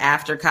Atlanta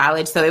after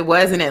college. So it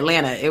was in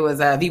Atlanta. It was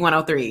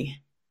V103.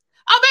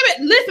 Oh,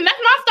 baby, listen, that's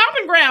my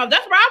stomping ground.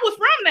 That's where I was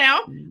from now.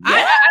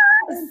 Yes.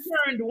 I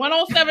turned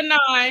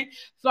 1079.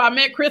 So I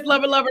met Chris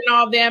Lover and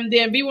all of them.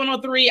 Then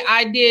V103,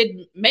 I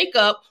did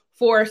makeup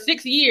for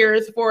 6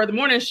 years for the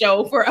morning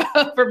show for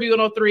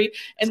V103.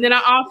 And then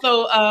I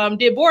also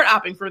did board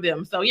opping for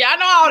them. So yeah, I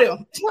know all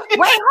them. Wait,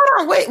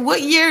 hold on. Wait,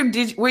 what year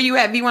were you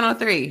at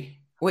V103?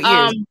 What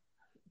year?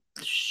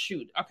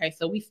 Shoot. Okay,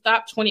 so we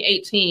stopped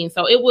 2018.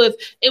 So it was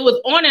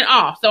on and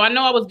off. So I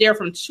know I was there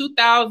from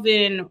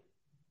 2000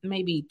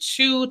 maybe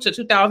 2 to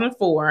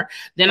 2004.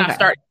 Then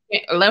I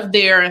left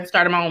there and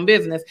started my own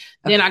business.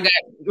 Then I got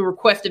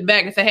requested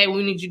back and said, hey,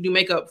 we need you to do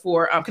makeup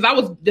for, because I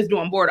was just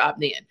doing board op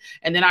then.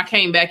 And then I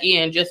came back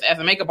in just as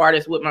a makeup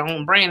artist with my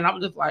own brand. And I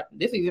was just like,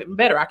 this is even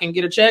better. I can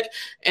get a check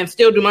and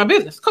still do my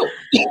business. Cool.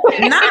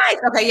 Nice.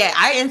 Okay. Yeah.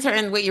 I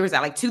interned, what year was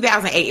that? Like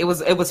 2008. It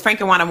was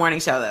Frank and Wanda morning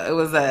show though. It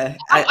was I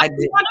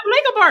did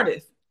makeup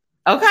artist.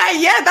 Okay.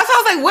 Yeah. That's why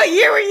I was like, what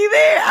year were you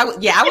there? I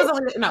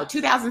was only,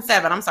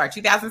 2007. I'm sorry.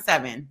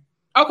 2007.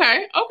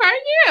 Okay.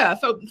 Yeah.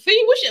 So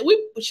see,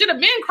 we should have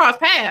been cross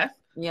paths.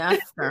 Yes,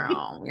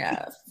 girl.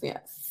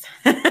 Yes.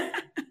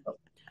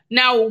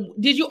 Now,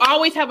 did you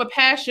always have a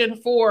passion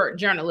for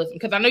journalism?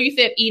 Because I know you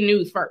said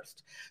e-news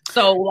first.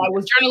 So like,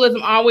 was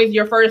journalism always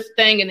your first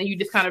thing and then you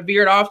just kind of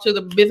veered off to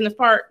the business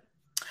part?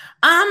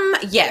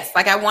 Yes.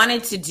 Like I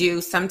wanted to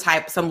do some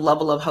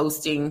level of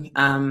hosting.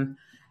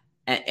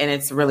 And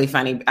it's really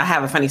funny. I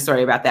have a funny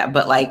story about that.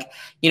 But like,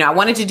 I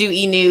wanted to do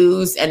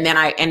e-news and then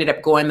I ended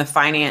up going the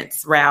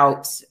finance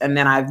route and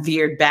then I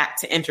veered back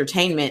to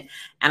entertainment.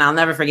 And I'll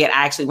never forget,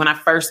 when I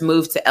first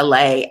moved to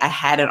LA, I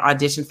had an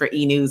audition for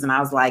e-news and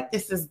I was like,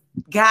 this is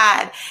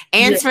God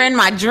answering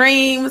my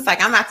dreams.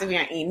 Like I'm about to be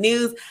on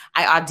e-news.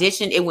 I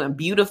auditioned. It went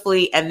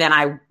beautifully. And then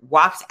I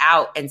walked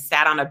out and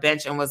sat on a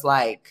bench and was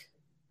like,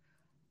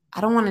 I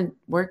don't want to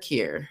work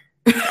here.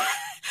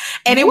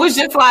 And it was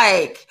just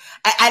like,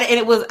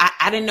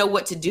 I didn't know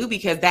what to do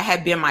because that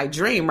had been my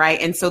dream. Right.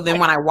 And so then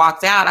when I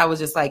walked out, I was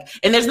just like,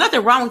 and there's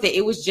nothing wrong with it.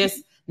 It was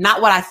just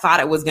not what I thought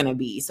it was going to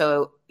be.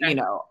 So,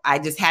 I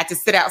just had to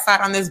sit outside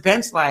on this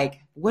bench.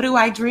 Like, what do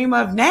I dream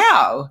of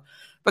now?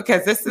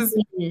 Because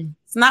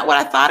it's not what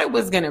I thought it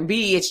was going to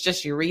be. It's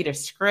just, you read a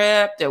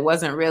script. It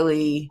wasn't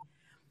really,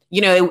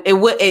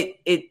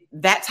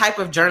 that type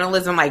of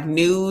journalism, like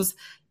news,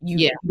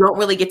 you don't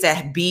really get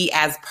to be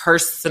as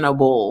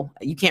personable.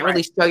 You can't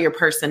really show your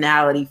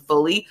personality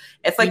fully.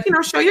 It's like,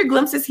 show your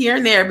glimpses here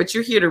and there, but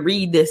you're here to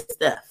read this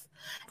stuff.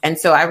 And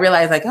so I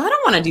realized like, I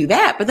don't want to do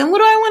that, but then what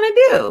do I want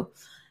to do?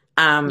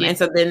 And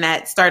so then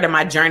that started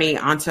my journey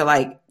onto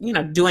like,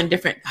 doing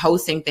different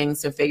hosting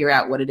things to figure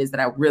out what it is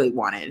that I really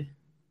wanted.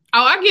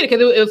 Oh, I get it.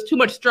 Cause it was too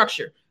much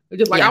structure. It's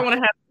just like, I want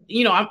to have,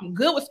 I'm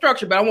good with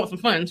structure, but I want some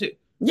fun too.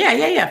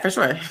 Yeah, for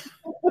sure.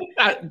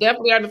 I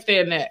definitely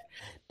understand that.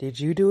 Did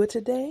you do it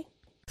today?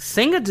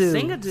 Sing a do.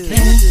 Can you do it?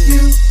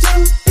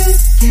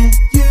 Can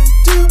you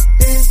do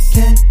it?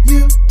 Can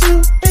you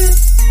do it?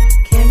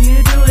 Can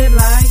you do it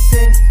like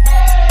this?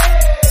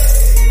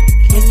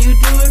 Can you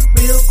do it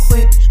real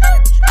quick?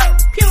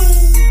 Pew!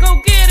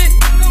 Go get it!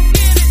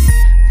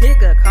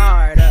 Pick a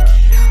card up.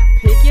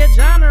 Pick your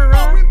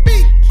genre.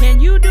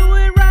 Can you do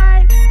it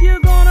right? You're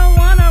gonna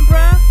wanna,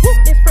 bruh.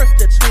 It's first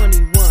to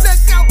 21.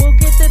 We'll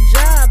get the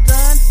job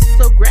done.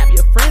 So grab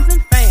your friends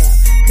and fam,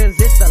 cause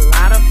it's a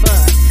lot of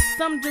fun.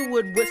 Some do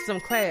it with some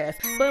class,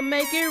 but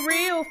make it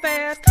real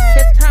fast,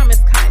 cause time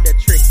is kinda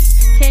tricky.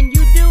 Can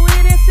you do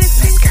it in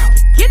 60? Let's go.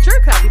 Get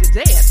your copy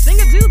today at